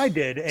that's what I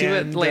did. Do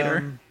it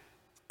later.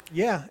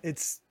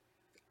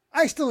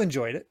 I still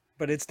enjoyed it,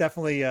 but it's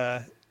definitely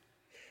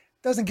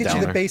doesn't get you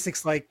Downer. the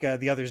basics like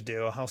the others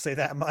do. I'll say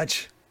that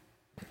much.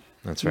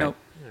 That's right. Nope.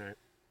 All right.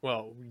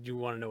 Well, you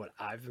want to know what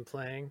I've been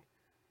playing?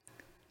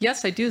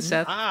 Yes, I do,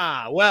 Seth.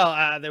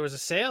 There was a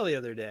sale the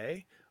other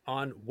day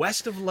on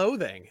West of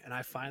Loathing, and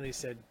I finally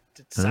decided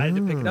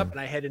to pick it up, and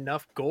I had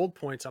enough gold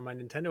points on my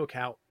Nintendo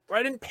account where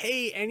I didn't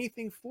pay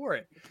anything for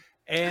it.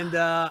 And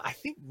I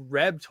think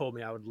Reb told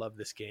me I would love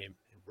this game,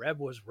 and Reb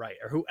was right,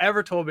 or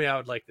whoever told me I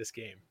would like this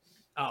game.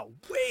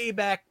 Way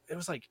back, it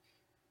was like,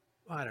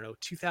 I don't know,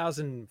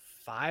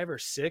 2005 or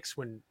 6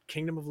 when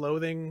Kingdom of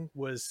Loathing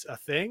was a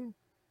thing,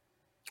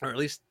 or at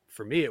least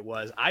for me it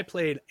was. I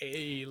played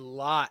a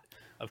lot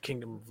of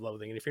Kingdom of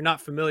Loathing, and if you're not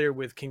familiar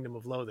with Kingdom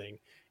of Loathing,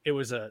 it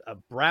was a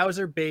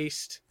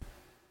browser-based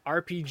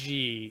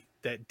RPG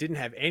that didn't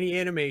have any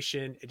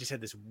animation. It just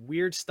had this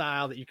weird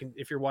style that you can,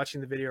 if you're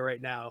watching the video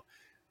right now,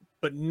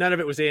 but none of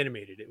it was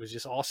animated. It was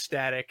just all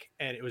static,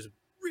 and it was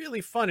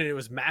really fun, and it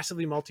was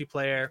massively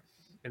multiplayer,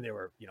 and there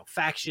were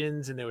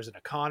factions, and there was an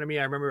economy.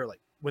 I remember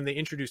like when they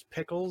introduced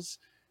pickles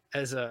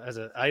as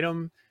an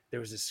item, there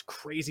was this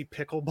crazy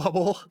pickle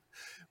bubble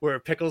where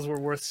pickles were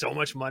worth so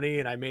much money,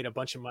 and I made a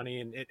bunch of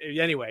money. And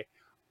anyway,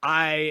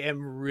 I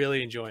am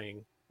really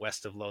enjoying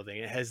West of Loathing.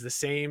 It has the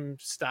same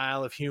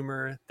style of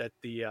humor that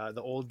the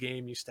old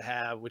game used to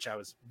have, which I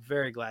was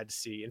very glad to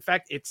see. In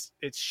fact, it's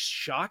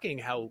shocking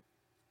how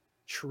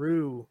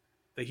true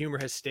the humor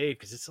has stayed,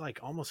 because it's like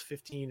almost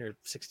 15 or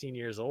 16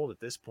 years old at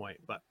this point.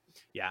 But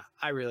yeah,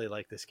 I really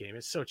like this game.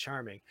 It's so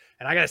charming,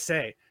 and I gotta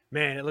say,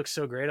 man, it looks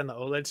so great on the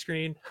OLED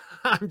screen.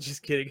 I'm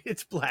just kidding.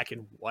 It's black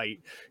and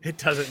white. It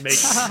doesn't make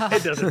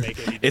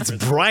any difference. It's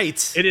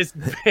bright. It is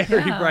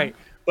very bright.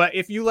 But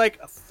if you like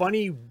a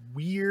funny,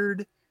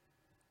 weird,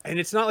 and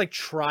it's not like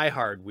try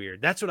hard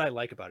weird. That's what I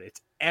like about it.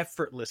 It's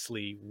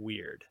effortlessly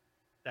weird.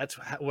 That's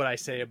what I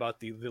say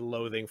about the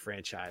Loathing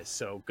franchise.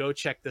 So go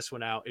check this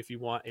one out if you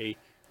want a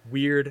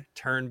weird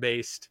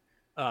turn-based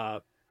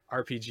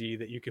RPG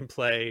that you can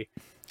play.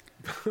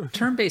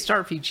 Turn-based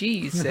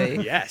RPG, you say?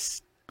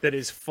 Yes. That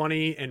is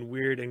funny and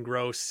weird and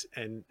gross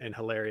and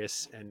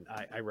hilarious, and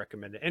I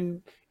recommend it.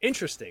 And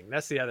interesting.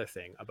 That's the other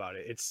thing about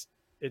it. It's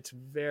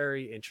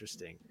very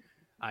interesting.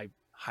 I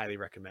highly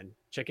recommend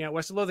checking out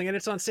West of Loathing, and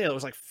it's on sale. It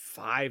was like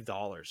 $5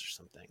 or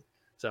something.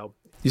 So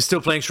You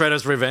still playing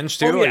Shredder's Revenge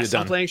too? oh, or are you yes,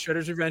 I'm done? playing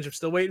Shredder's Revenge. I'm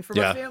still waiting for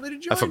my family to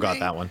join I forgot me.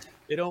 that one.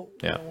 They don't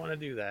want to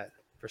do that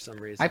for some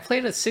reason. I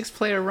played a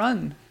 6-player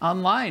run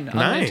online on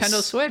Nice.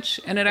 Nintendo Switch,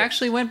 and it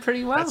actually went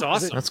pretty well. That's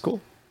awesome. That's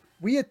cool.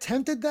 We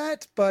attempted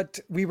that, but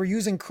we were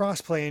using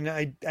crossplay,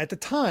 and at the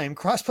time,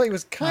 crossplay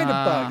was kind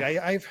of bugged.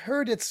 I've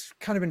heard it's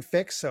kind of been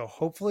fixed, so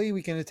hopefully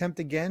we can attempt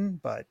again.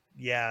 But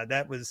yeah,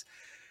 that was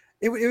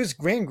it was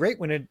great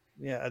when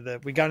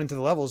we got into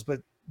the levels,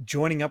 but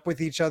joining up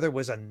with each other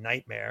was a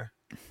nightmare.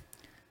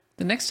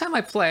 The next time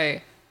I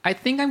play, I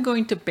think I'm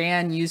going to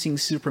ban using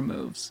super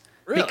moves.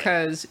 Really?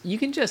 Because you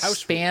can just How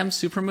sweet. spam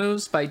super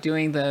moves by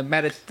doing the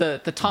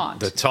taunt.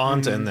 The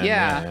taunt and then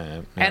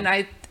Yeah.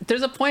 And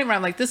there's a point where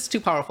I'm like, this is too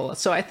powerful.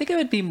 So I think it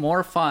would be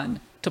more fun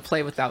to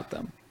play without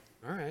them.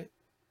 All right.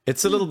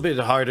 It's a little bit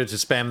harder to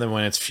spam them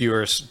when it's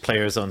fewer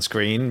players on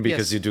screen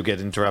because Yes. you do get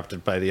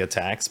interrupted by the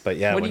attacks. But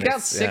yeah, When you got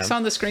it's, 6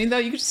 on the screen, though,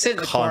 you can just sit in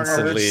the corner.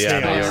 constantly, Stay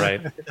no, on. you're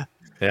right.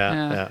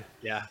 Yeah.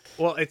 Yeah.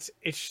 Well, it's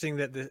interesting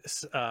that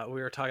this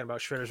we were talking about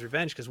Shredder's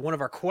Revenge because one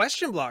of our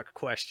question block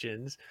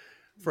questions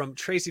from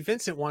Tracy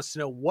Vincent wants to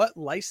know, what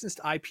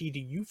licensed IP do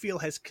you feel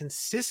has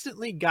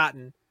consistently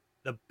gotten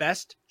the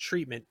best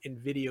treatment in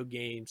video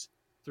games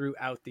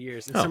throughout the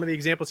years? And some of the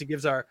examples he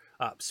gives are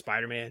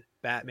Spider-Man,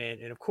 Batman,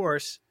 and of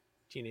course,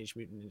 Teenage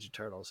Mutant Ninja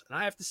Turtles. And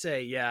I have to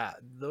say, yeah,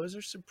 those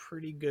are some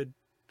pretty good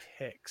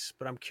picks,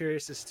 but I'm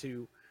curious as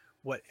to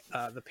what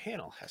the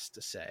panel has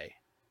to say.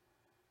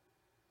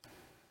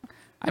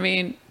 I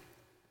mean,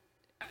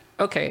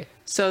 okay,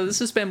 so this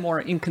has been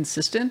more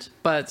inconsistent,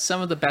 but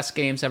some of the best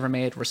games ever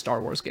made were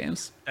Star Wars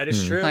games. That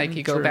is true. Like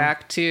you go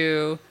back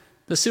to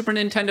the Super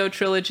Nintendo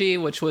trilogy,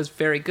 which was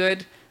very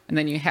good, and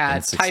then you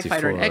had TIE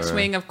Fighter and N64,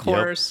 X-Wing, of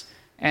course,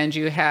 and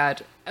you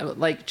had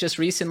like just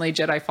recently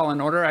Jedi Fallen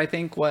Order, I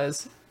think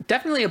was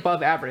definitely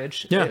above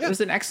average. Yeah. It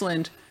was an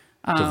excellent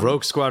The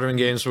Rogue Squadron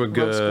games were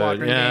good. Rogue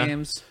Squadron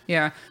games.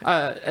 Yeah.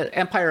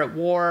 Empire at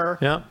War.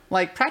 Yeah.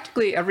 Like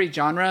practically every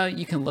genre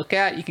you can look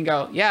at, you can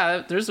go,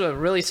 yeah, there's a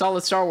really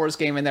solid Star Wars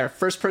game in there.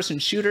 First person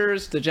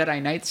shooters, the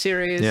Jedi Knight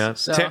series. Yeah.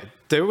 So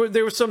There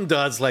were some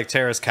duds like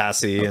Terrace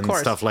Cassie and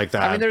course. stuff like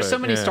that. I mean, there's so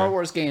but, many yeah. Star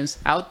Wars games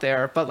out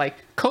there, but like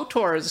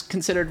KOTOR is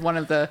considered one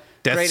of the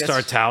Death greatest.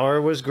 Star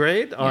Tower was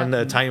great on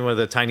the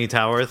tiny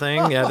tower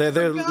thing. Yeah,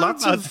 there are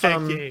lots of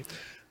that game.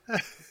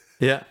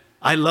 yeah.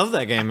 I love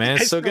that game, man.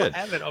 It's so I still good.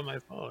 have it on my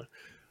phone.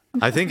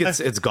 I think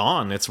it's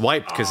gone. It's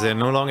wiped because they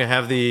no longer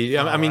have the.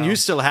 I mean, you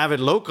still have it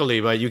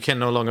locally, but you can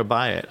no longer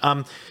buy it.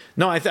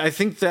 No, I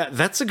think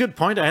that's a good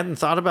point. I hadn't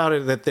thought about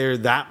it, that there are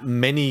that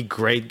many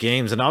great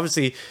games, and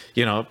obviously,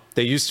 there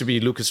used to be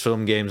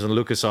Lucasfilm games and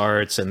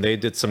LucasArts, and they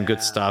did some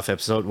good stuff.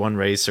 Episode 1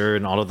 Racer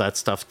and all of that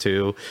stuff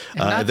too.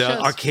 And The not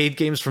just- arcade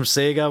games from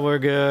Sega were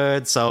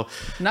good. So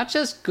Not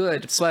just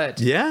good, but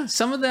Yeah.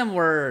 some of them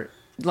were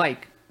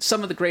like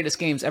some of the greatest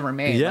games ever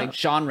made, Yeah. like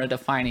genre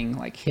defining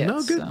like hits.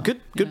 No, good, so,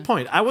 good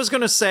point. I was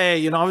gonna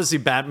say, obviously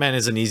Batman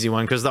is an easy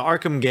one because the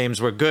Arkham games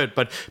were good,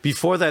 but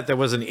before that there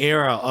was an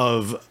era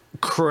of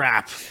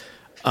crap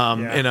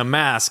in a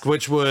mask,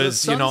 which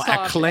was Sunsoft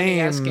Acclaim.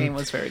 NES game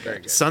was very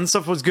good.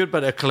 Sunsoft was good,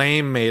 but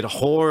Acclaim made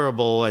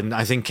horrible, and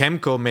I think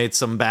Kemco made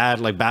some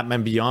bad, like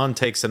Batman Beyond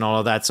takes and all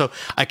of that. So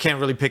I can't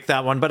really pick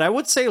that one, but I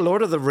would say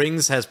Lord of the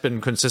Rings has been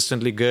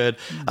consistently good.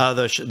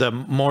 The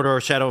Mordor,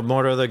 Shadow of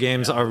Mordor, the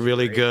games are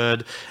really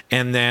good,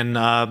 and then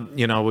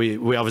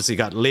we obviously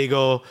got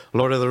Lego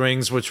Lord of the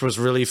Rings, which was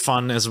really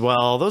fun as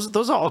well.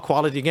 Those are all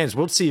quality games.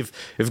 We'll see if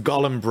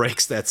Gollum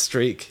breaks that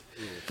streak.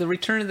 The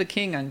Return of the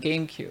King on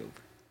GameCube.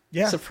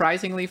 Yeah.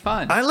 Surprisingly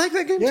fun. I like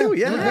that game too.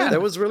 Yeah, that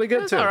was really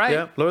good That's too. all right.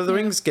 Yeah, Lord of the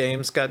Rings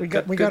games got We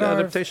good got our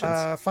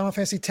adaptations. Final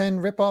Fantasy X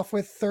ripoff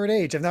with Third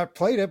Age. I've not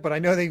played it, but I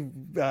know they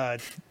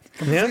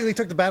completely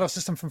took the battle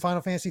system from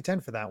Final Fantasy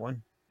X for that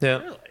one.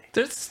 Yeah.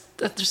 There's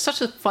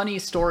such a funny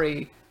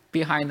story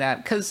behind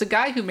that because the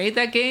guy who made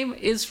that game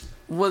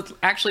was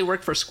actually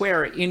worked for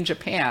Square in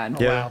Japan.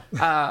 Yeah.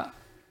 Wow.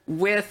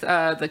 With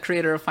the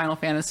creator of Final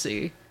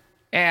Fantasy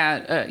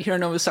and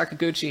Hironobu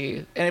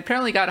Sakaguchi, and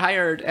apparently got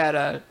hired at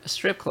a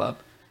strip club.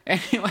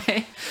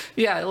 Anyway,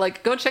 yeah,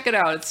 like go check it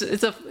out.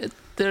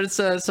 There's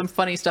some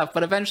funny stuff,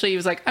 but eventually he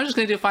was like, I'm just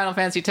gonna do Final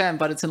Fantasy X,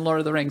 but it's in Lord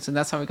of the Rings, and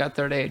that's how we got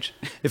Third Age.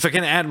 If I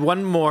can add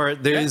one more,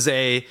 there is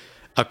a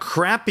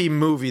crappy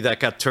movie that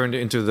got turned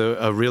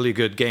into a really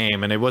good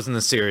game, and it wasn't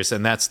a series,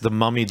 and that's The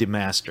Mummy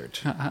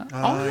Demastered.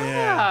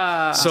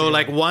 Yeah. So,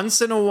 like,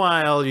 once in a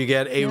while, you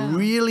get a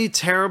really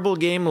terrible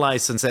game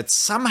license that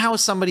somehow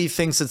somebody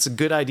thinks it's a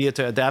good idea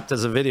to adapt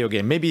as a video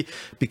game. Maybe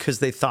because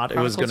they thought it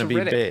was going to be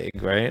Chronicles of Riddick.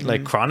 big, right?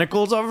 Like,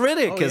 Chronicles of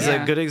Riddick is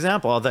yeah. a good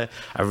example. Although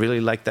I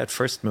really like that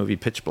first movie.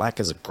 Pitch Black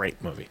is a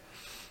great movie.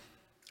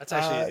 That's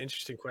actually an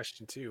interesting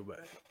question too.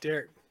 But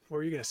Derek, what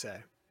were you gonna say?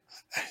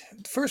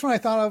 The first one I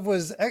thought of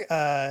was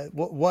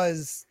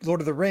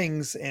Lord of the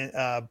Rings,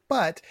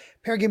 but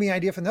Pear gave me an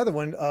idea for another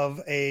one of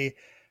a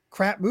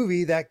crap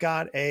movie that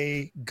got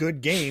a good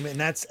game, and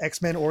that's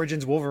X-Men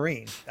Origins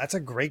Wolverine. That's a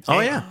great game. Oh,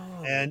 yeah.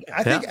 And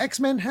I think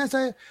X-Men has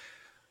a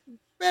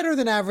better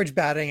than average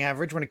batting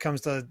average when it comes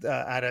to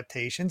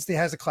adaptations. It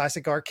has a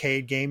classic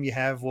arcade game. You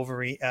have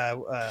Wolverine.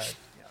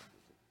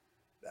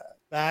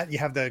 That you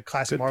have the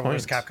classic Good Marvel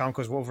vs. point. Capcom,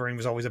 because Wolverine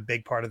was always a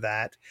big part of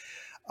that.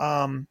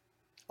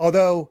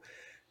 Although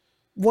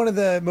one of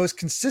the most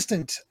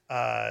consistent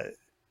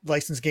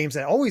licensed games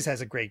that always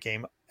has a great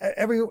game.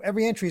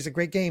 Every entry is a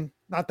great game.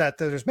 Not that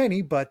there's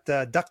many, but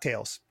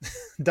DuckTales.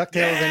 DuckTales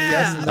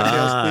NES and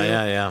DuckTales 2.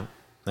 Yeah.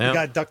 You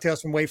got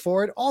DuckTales from Way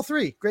Forward. All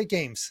three great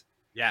games.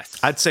 Yes.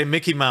 I'd say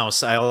Mickey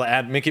Mouse. I'll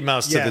add Mickey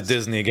Mouse to the Yes.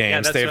 Disney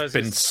games. that's what I They've was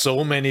been just-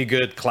 so many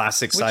good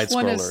classic side Which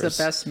one scrollers. is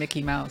the best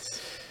Mickey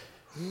Mouse?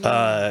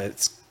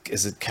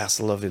 Is it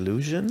Castle of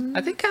Illusion?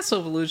 I think Castle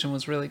of Illusion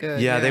was really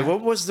good. Yeah,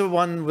 what was the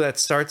one that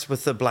starts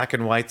with the black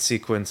and white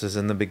sequences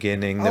in the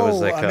beginning? There Oh, was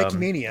like Mickey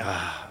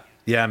Mania.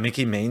 Yeah,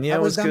 Mickey Mania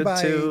That was done good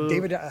by too.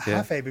 David Yeah.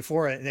 Hafe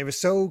before it. They were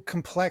so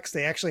complex,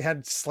 they actually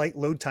had slight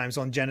load times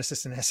on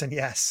Genesis and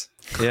SNES.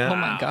 Yeah. Oh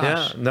my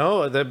gosh. Yeah,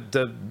 no,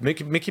 the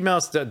Mickey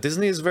Mouse.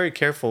 Disney is very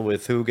careful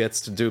with who gets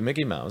to do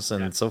Mickey Mouse,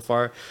 and so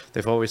far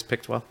they've always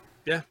picked well.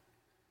 Yeah.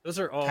 Those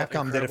are all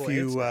Capcom did a incredible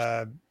few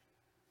answers.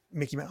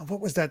 Mickey Mouse.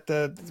 What was that?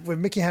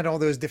 When Mickey had all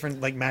those different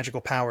like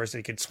magical powers that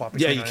he could swap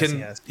Yeah,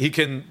 between on SNES. he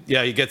can.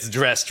 Yeah, he gets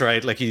dressed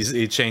right, like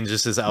he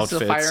changes his He's outfits.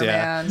 the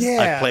Yeah. fireman.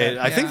 Yeah. I played.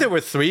 I think yeah. there were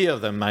 3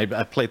 of them. I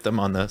played them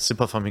on the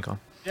Super Famicom.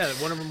 Yeah,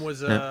 one of them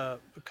was a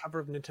cover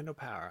of Nintendo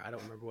Power. I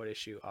don't remember what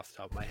issue off the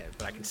top of my head,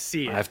 but I can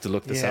see it. I have to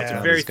look this Yeah. up. It's a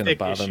Now. Very It's going to thick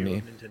bother issue me.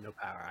 of Nintendo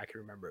Power. I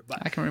can remember it, but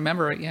I can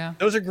remember it. Yeah.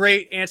 those are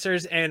great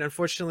answers, and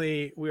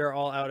unfortunately, we are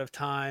all out of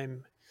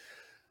time,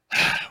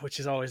 which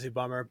is always a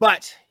bummer.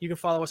 But you can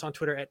follow us on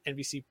Twitter at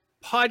NVC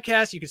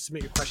Podcast. You can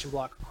submit your question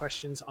block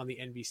questions on the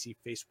NVC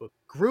Facebook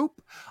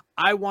group.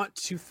 I want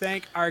to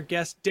thank our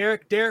guest,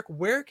 Derek. Derek,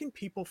 where can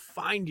people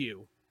find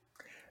you?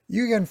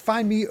 You can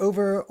find me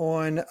over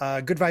on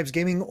Good Vibes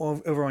Gaming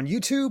over on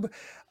YouTube.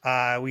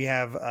 We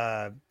have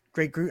a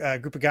great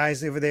group of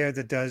guys over there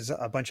that does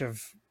a bunch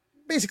of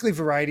basically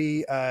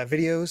variety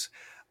videos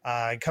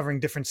covering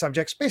different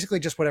subjects, basically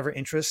just whatever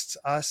interests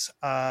us.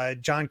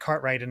 John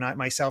Cartwright and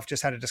myself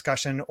just had a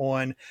discussion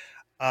on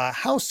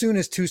how soon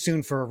is too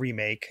soon for a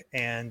remake,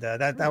 and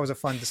that was a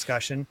fun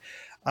discussion.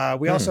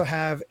 We also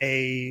have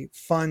a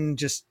fun,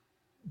 just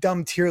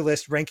dumb tier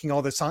list ranking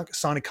all the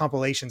Sonic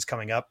compilations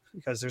coming up,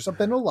 because there's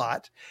been a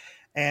lot.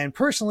 And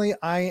personally,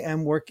 I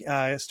am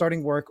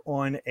starting work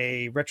on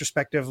a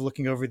retrospective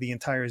looking over the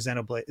entire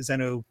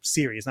Xeno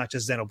series, not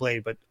just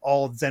Xenoblade, but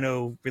all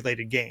Xeno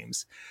related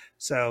games.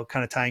 So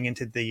kind of tying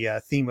into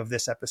the theme of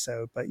this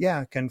episode. But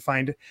yeah, can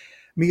find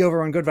me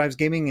over on Good Vibes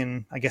Gaming.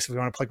 And I guess if we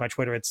want to plug my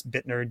Twitter, it's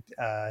bitnerd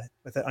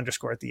with an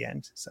underscore at the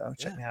end. So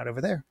check me out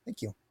over there.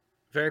 Thank you.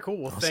 Very cool.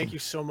 Well, thank you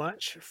so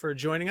much for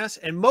joining us.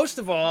 And most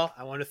of all,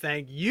 I want to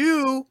thank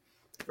you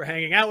for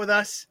hanging out with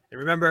us. And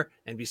remember,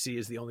 NBC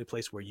is the only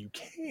place where you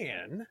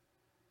can.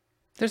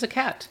 There's a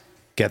cat.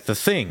 Get the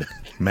Thing,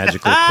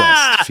 Magical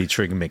Quest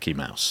featuring Mickey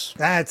Mouse.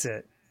 That's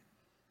it.